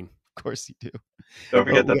green screen. Of course you do. Don't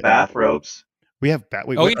forget the bathrobes. We have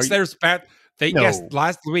there's bat. Yes,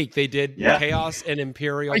 last week they did Chaos and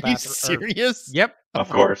Imperial. Are you serious? Yep. Of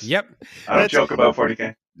course. Yep. I don't joke about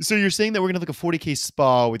 40K. So you're saying that we're going to have a 40K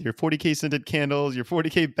spa with your 40K scented candles, your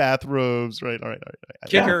 40K bathrobes, right? All right.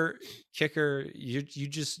 Kicker,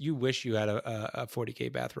 you wish you had a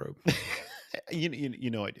 40K bathrobe.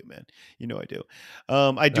 You know I do, man. I do.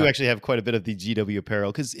 I do actually have quite a bit of the GW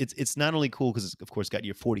apparel because it's not only cool because it's of course got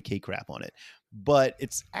your 40K crap on it, but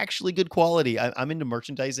it's actually good quality. I'm into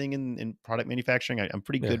merchandising and product manufacturing. I'm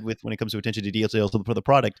pretty good with when it comes to attention to detail for the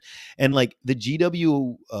product, and the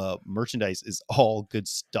GW merchandise is all good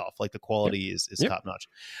stuff. The quality is top notch.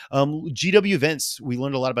 GW events, we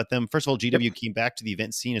learned a lot about them. First of all, GW came back to the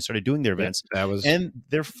event scene and started doing their events. And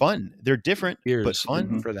they're fun. They're different, but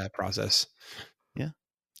fun for that process. Yeah.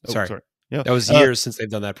 Sorry. Yeah. That was years since they've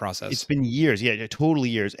done that process. It's been years. Yeah, totally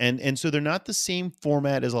years. And so they're not the same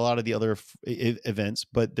format as a lot of the other events,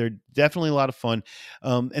 but they're definitely a lot of fun.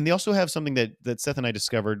 And they also have something that Seth and I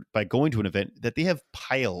discovered by going to an event, that they have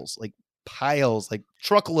piles,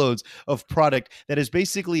 truckloads of product that is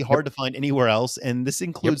basically hard to find anywhere else. And this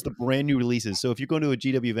includes the brand new releases. So if you're going to a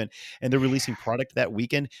GW event and they're releasing product that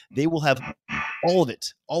weekend, they will have all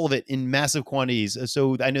of it in massive quantities.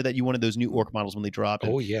 So I know that you wanted those new orc models when they dropped.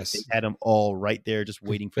 Oh, yes. They had them all right there just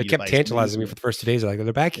waiting for you to buy. They kept tantalizing me for the first 2 days.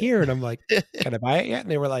 They're back here. And I'm like, can I buy it yet?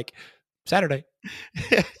 And they were like, Saturday.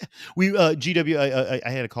 GW, I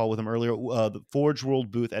had a call with them earlier. The Forge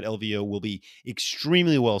World booth at LVO will be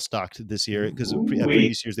extremely well stocked this year because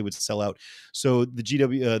previous years they would sell out. So the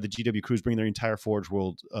GW crew's bringing their entire Forge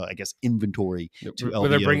World, inventory to LVO.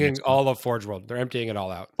 They're bringing all of Forge World. They're emptying it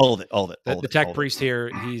all out. All of it. The tech priest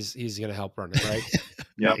here, he's going to help run it, right?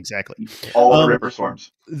 Yep. exactly. All the Ripper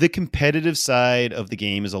Swarms. The competitive side of the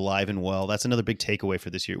game is alive and well. That's another big takeaway for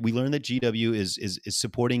this year. We learned that GW is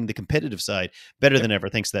supporting the competitive side better than ever,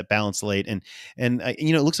 thanks to that balance late. And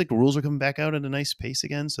it looks like the rules are coming back out at a nice pace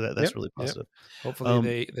again. So that's really positive.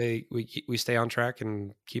 Hopefully we stay on track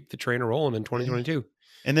and keep the train rolling in 2022.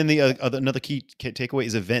 And then the another key takeaway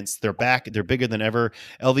is events. They're back. They're bigger than ever.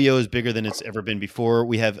 LVO is bigger than it's ever been before.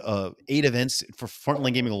 We have 8 events for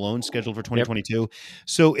Frontline Gaming alone scheduled for 2022.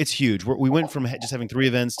 So it's huge. We went from just having 3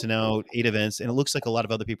 events to now 8 events, and it looks like a lot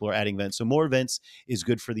of other people are adding events. So more events is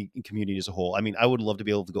good for the community as a whole. I mean, I would love to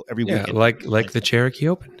be able to go every weekend. Like the Cherokee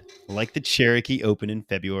Open. Like the Cherokee Open in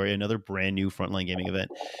February, another brand new Frontline Gaming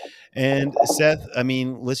event. And Seth, I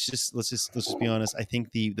mean, let's just be honest. I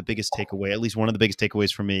think the biggest takeaway, at least one of the biggest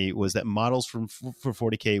takeaways for me, was that models for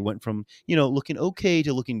 40K went from looking okay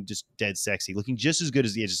to looking just dead sexy, looking just as good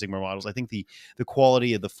as the Age of Sigmar models. I think the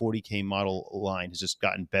quality of the 40K model line has just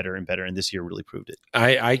gotten better and better, and this year really proved it.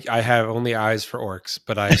 I have only eyes for orcs,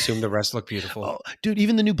 but I assume the rest look beautiful. Oh, dude,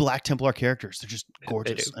 even the new Black Templar characters, they're just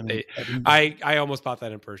gorgeous. I almost bought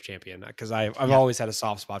that in Purge Champion because I've always had a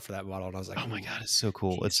soft spot for that model, and I was like, oh my god, it's so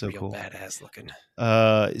cool! It's so cool, badass looking.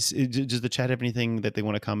 Does the chat have anything that they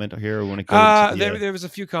want to comment here, or want to go? There was a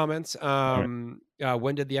few comments. When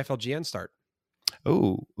did the FLGN start?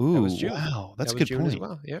 Ooh, that was June. Wow, that's a good June point. As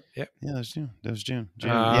well. Yep. Yeah, that was June.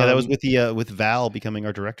 Yeah, that was with Val becoming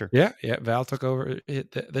our director. Yeah. Val took over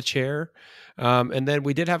the chair, and then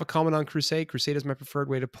we did have a comment on Crusade. Crusade is my preferred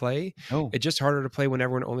way to play. It's just harder to play when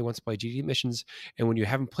everyone only wants to play GD missions, and when you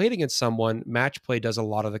haven't played against someone, match play does a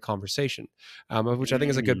lot of the conversation, which I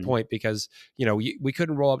think is a good point because we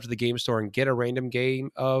couldn't roll up to the game store and get a random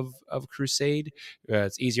game of Crusade.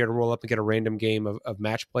 It's easier to roll up and get a random game of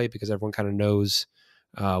match play because everyone kind of knows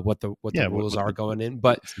what the rules are going in,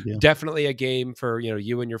 but definitely a game for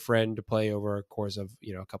you and your friend to play over a course of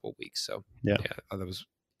a couple of weeks. So yeah, that was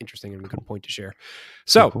interesting and a good point to share.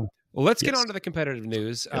 So let's get on to the competitive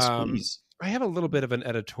news. Yes, please. I have a little bit of an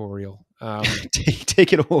editorial.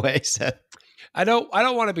 Take it away, Seth. I don't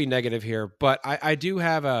want to be negative here, but I do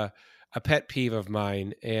have a pet peeve of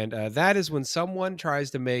mine, and that is when someone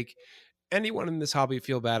tries to make anyone in this hobby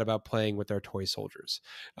feel bad about playing with their toy soldiers.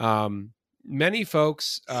 Many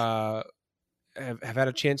folks have had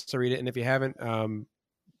a chance to read it, and if you haven't,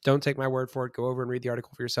 don't take my word for it. Go over and read the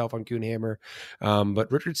article for yourself on Goonhammer.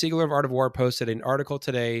 But Richard Siegler of Art of War posted an article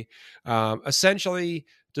today, essentially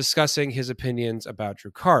discussing his opinions about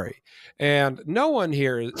Drukhari. And no one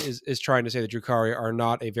here is trying to say that Drukhari are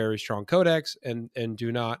not a very strong codex and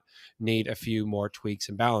do not need a few more tweaks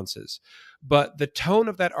and balances. But the tone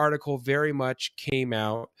of that article very much came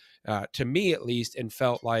out, to me at least, and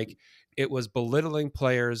felt like it was belittling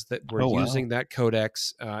players that were using that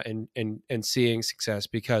codex and seeing success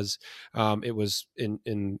because it was,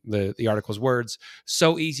 in the article's words,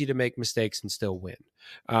 so easy to make mistakes and still win.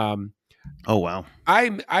 I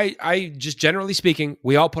just, generally speaking,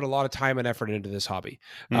 we all put a lot of time and effort into this hobby.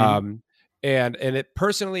 Mm-hmm. And it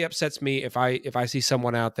personally upsets me if I see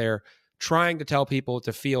someone out there trying to tell people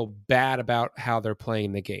to feel bad about how they're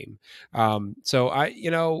playing the game. So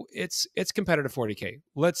it's competitive 40K.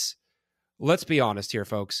 Let's be honest here,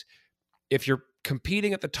 folks. If you're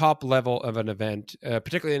competing at the top level of an event,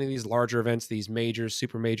 particularly any of these larger events, these majors,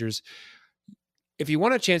 super majors, if you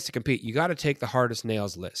want a chance to compete, you got to take the hardest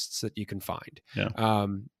nails lists that you can find. Yeah.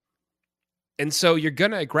 And so you're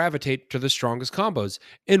going to gravitate to the strongest combos.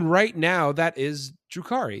 And right now, that is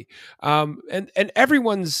Drukhari. And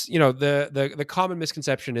everyone's, the common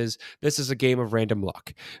misconception is this is a game of random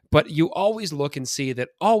luck. But you always look and see that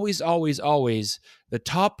always the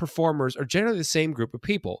top performers are generally the same group of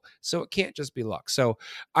people. So it can't just be luck. So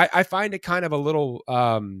I find it kind of a little,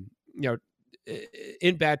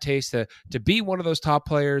 in bad taste to be one of those top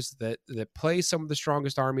players that plays some of the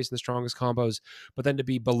strongest armies and the strongest combos, but then to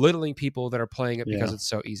be belittling people that are playing it because it's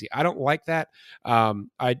so easy. I don't like that.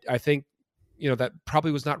 I think that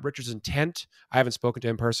probably was not Richard's intent. I haven't spoken to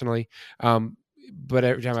him personally, but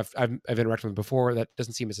every time I've interacted with him before, that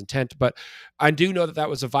doesn't seem his intent. But I do know that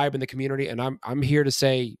was a vibe in the community, and I'm here to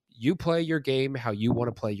say you play your game how you want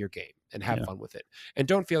to play your game and have fun with it, and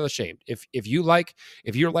don't feel ashamed. If you're like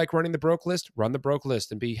running the broke list, run the broke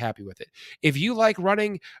list and be happy with it. If you like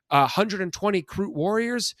running 120 Kroot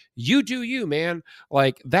warriors, you do you, man.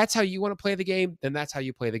 Like, that's how you want to play the game, then that's how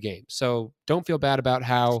you play the game. So don't feel bad about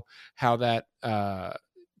how that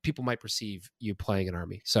people might perceive you playing an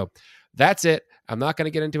army. So that's it. I'm not going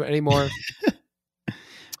to get into it anymore.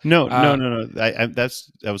 No. That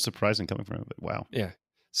was surprising coming from him, but wow. Yeah.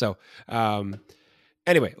 So,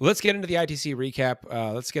 anyway, let's get into the ITC recap.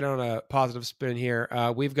 Let's get on a positive spin here.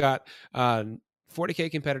 We've got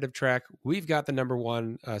 40K competitive track, we've got the number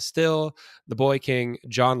 1 still, the boy king,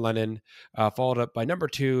 John Lennon, followed up by number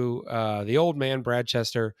 2, the old man, Brad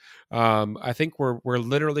Chester. I think we're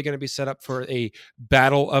literally going to be set up for a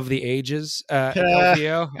battle of the ages at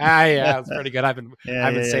LVO. Yeah, that's pretty good. I've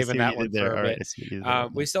been saving that one for a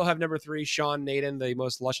bit. We still have number 3, Sean Naden, the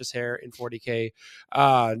most luscious hair in 40K.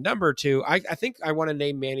 Number 2, I think I want to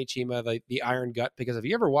name Manny Chima the Iron Gut, because if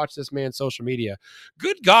you ever watch this man's social media,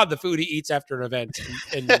 good God, the food he eats after an event,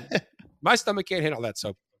 and my stomach can't handle that.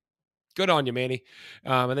 So good on you, Manny.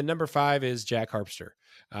 And then number 5 is Jack Harpster.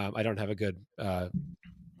 I don't have a good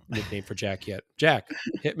nickname for Jack yet. Jack,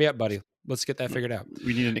 hit me up, buddy. Let's get that figured out.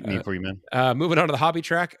 We need a nickname for you, man. Moving on to the hobby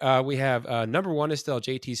track, we have number 1 is still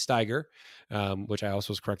JT Steiger, which I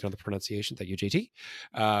also was corrected on the pronunciation. Thank you,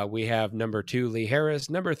 JT. We have number 2, Lee Harris.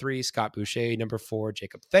 Number 3, Scott Boucher. Number 4,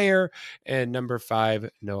 Jacob Thayer. And number 5,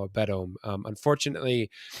 Noah Bedome.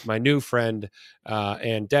 Unfortunately, my new friend,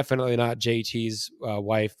 and definitely not JT's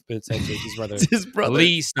wife, but it's JT's brother, his brother,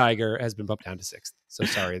 Lee Steiger, has been bumped down to 6th. So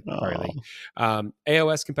sorry, Lee.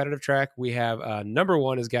 AOS competitive track, we have number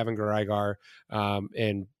 1 is Gavin Greigar,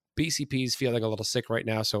 and BCP's feeling a little sick right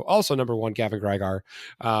now, so also number 1, Gavin Greigar.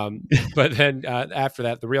 But then after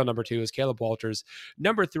that, the real number 2 is Caleb Walters.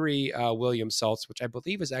 Number 3, William Saltz, which I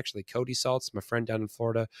believe is actually Cody Saltz, my friend down in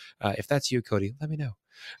Florida. If that's you, Cody, let me know.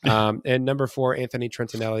 And number 4, Anthony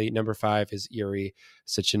Trentinelli. Number 5 is Yuri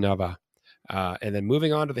Sichinova. And then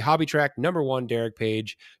moving on to the hobby track, number 1, Derek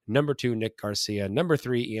Page. Number 2, Nick Garcia. Number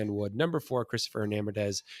 3, Ian Wood. Number 4, Christopher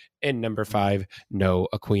Hernandez. And number 5, No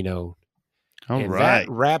Aquino. All right. That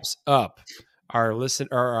wraps up our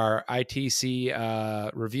our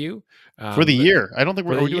ITC review for the year. I don't think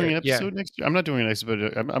we're doing an episode next year. I'm not doing an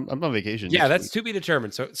episode. I'm on vacation. Yeah, that's to be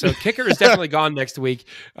determined. So Kicker is definitely gone next week.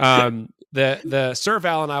 The Sir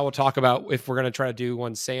Val and I will talk about if we're going to try to do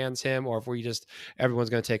one sans him, or if everyone's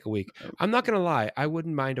going to take a week. I'm not going to lie, I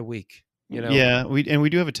wouldn't mind a week. Yeah, we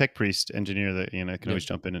do have a tech priest engineer that can always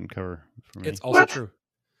jump in and cover for me. It's also true.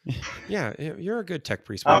 Yeah, you're a good tech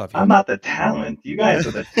priest. We love you. I'm not the talent. You guys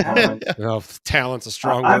are the talent. Oh, talent's a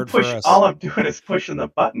strong word for us. All I'm doing is pushing the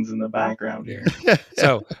buttons in the background here.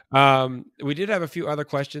 So we did have a few other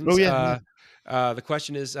questions. Oh, yeah. The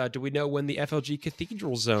question is, do we know when the FLG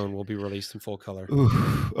Cathedral Zone will be released in full color? Ooh,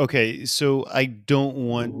 okay, so I don't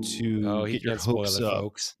want to get your hopes up,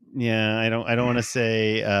 folks. Yeah, I don't want to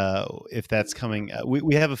say if that's coming.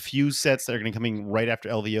 We have a few sets that are going to be coming right after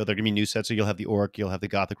LVO. They're going to be new sets, so you'll have the Orc, you'll have the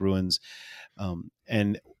Gothic Ruins,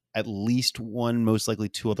 and at least one, most likely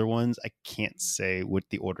 2 other ones. I can't say what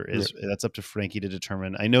the order is. Yep. That's up to Frankie to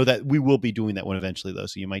determine. I know that we will be doing that one eventually, though,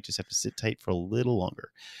 so you might just have to sit tight for a little longer.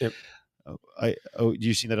 Yep. Do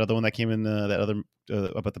you see that other one that came in that other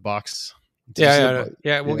about the box? Yeah,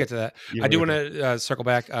 we'll get to that. I do want to circle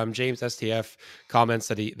back. James STF comments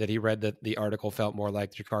that he read that the article felt more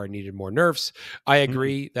like Drukhari needed more nerfs. I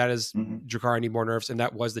agree. That is Drukhari need more nerfs, and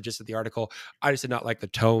that was the gist of the article. I just did not like the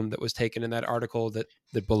tone that was taken in that article that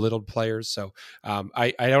belittled players. So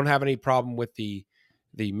I don't have any problem with the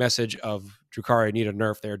message of Drukhari need a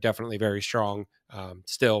nerf. They're definitely very strong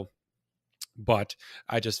still. But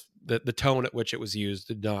I just the tone at which it was used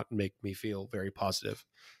did not make me feel very positive.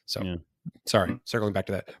 So sorry, circling back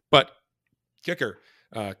to that. But Kicker,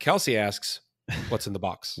 Kelsey asks, what's in the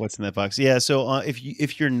box? What's in that box? Yeah, so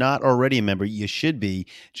if you're not already a member, you should be.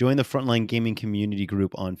 Join the Frontline Gaming community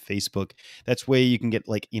group on Facebook. That's where you can get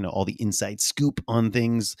all the inside scoop on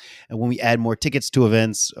things. And when we add more tickets to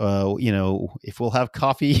events, if we'll have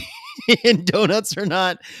coffee and donuts or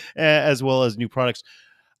not, as well as new products.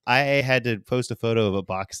 I had to post a photo of a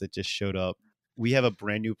box that just showed up. We have a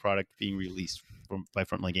brand new product being released by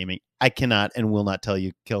Frontline Gaming. I cannot and will not tell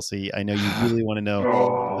you, Kelsey. I know you really want to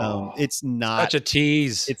know. It's not such a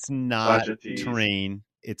tease. It's not terrain.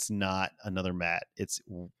 It's not another mat. It's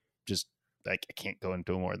just I can't go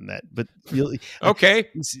into more than that. But okay,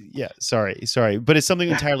 yeah. Sorry, but it's something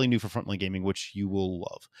entirely new for Frontline Gaming, which you will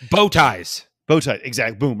love. Bow ties.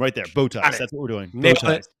 Exactly. Boom, right there. Bow ties. That's what we're doing. Bow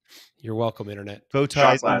ties. You're welcome, Internet. Bow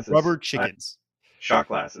ties and rubber chickens. Shot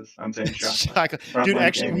glasses. I'm saying shot glasses. Dude,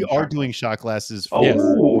 actually, we are doing shot glasses.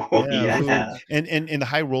 Yeah. And the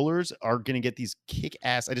high rollers are going to get these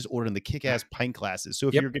kick-ass. I just ordered them the kick-ass pint glasses. So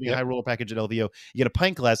if you're getting a high roller package at LVO, you get a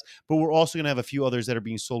pint glass. But we're also going to have a few others that are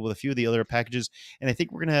being sold with a few of the other packages. And I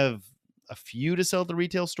think we're going to have a few to sell at the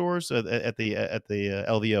retail stores at the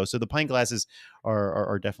LVO. So the pint glasses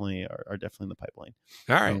are definitely in the pipeline.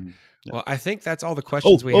 All right. Well, I think that's all the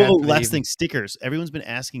questions we had. Last thing, stickers. Everyone's been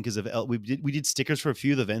asking because of we did stickers for a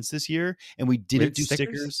few of the events this year, and we didn't do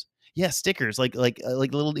stickers. Yeah, stickers like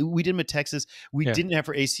little. We did them at Texas. We Yeah. didn't have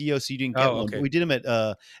for ACO, so you didn't get Oh, one. okay. But we did them at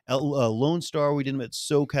Lone Star. We did them at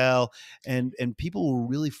SoCal, and people were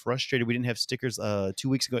really frustrated. We didn't have stickers 2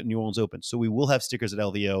 weeks ago at New Orleans Open, so we will have stickers at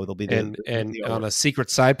LVO. They'll be And the on artwork. a secret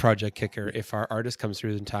side project, Kicker, if our artist comes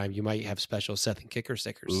through in time, you might have special Seth and Kicker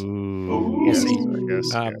stickers. Ooh, We'll see. yes,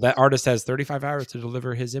 yes. That artist has 35 hours to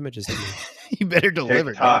deliver his images to me. You better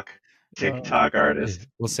deliver. TikTok artist.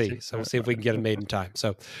 We'll see. So we'll see if we can get them made in time.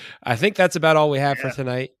 So I think that's about all we have for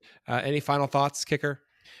tonight. Any final thoughts, Kicker?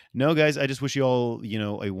 No, guys, I just wish you all,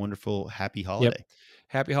 a wonderful, happy holiday.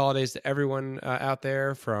 Happy holidays to everyone out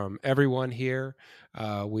there from everyone here.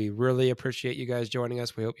 We really appreciate you guys joining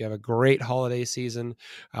us. We hope you have a great holiday season.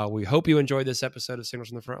 We hope you enjoyed this episode of Signals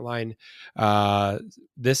from the Front Line.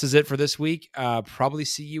 This is it for this week. Probably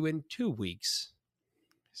see you in 2 weeks.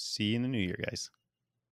 See you in the new year, guys.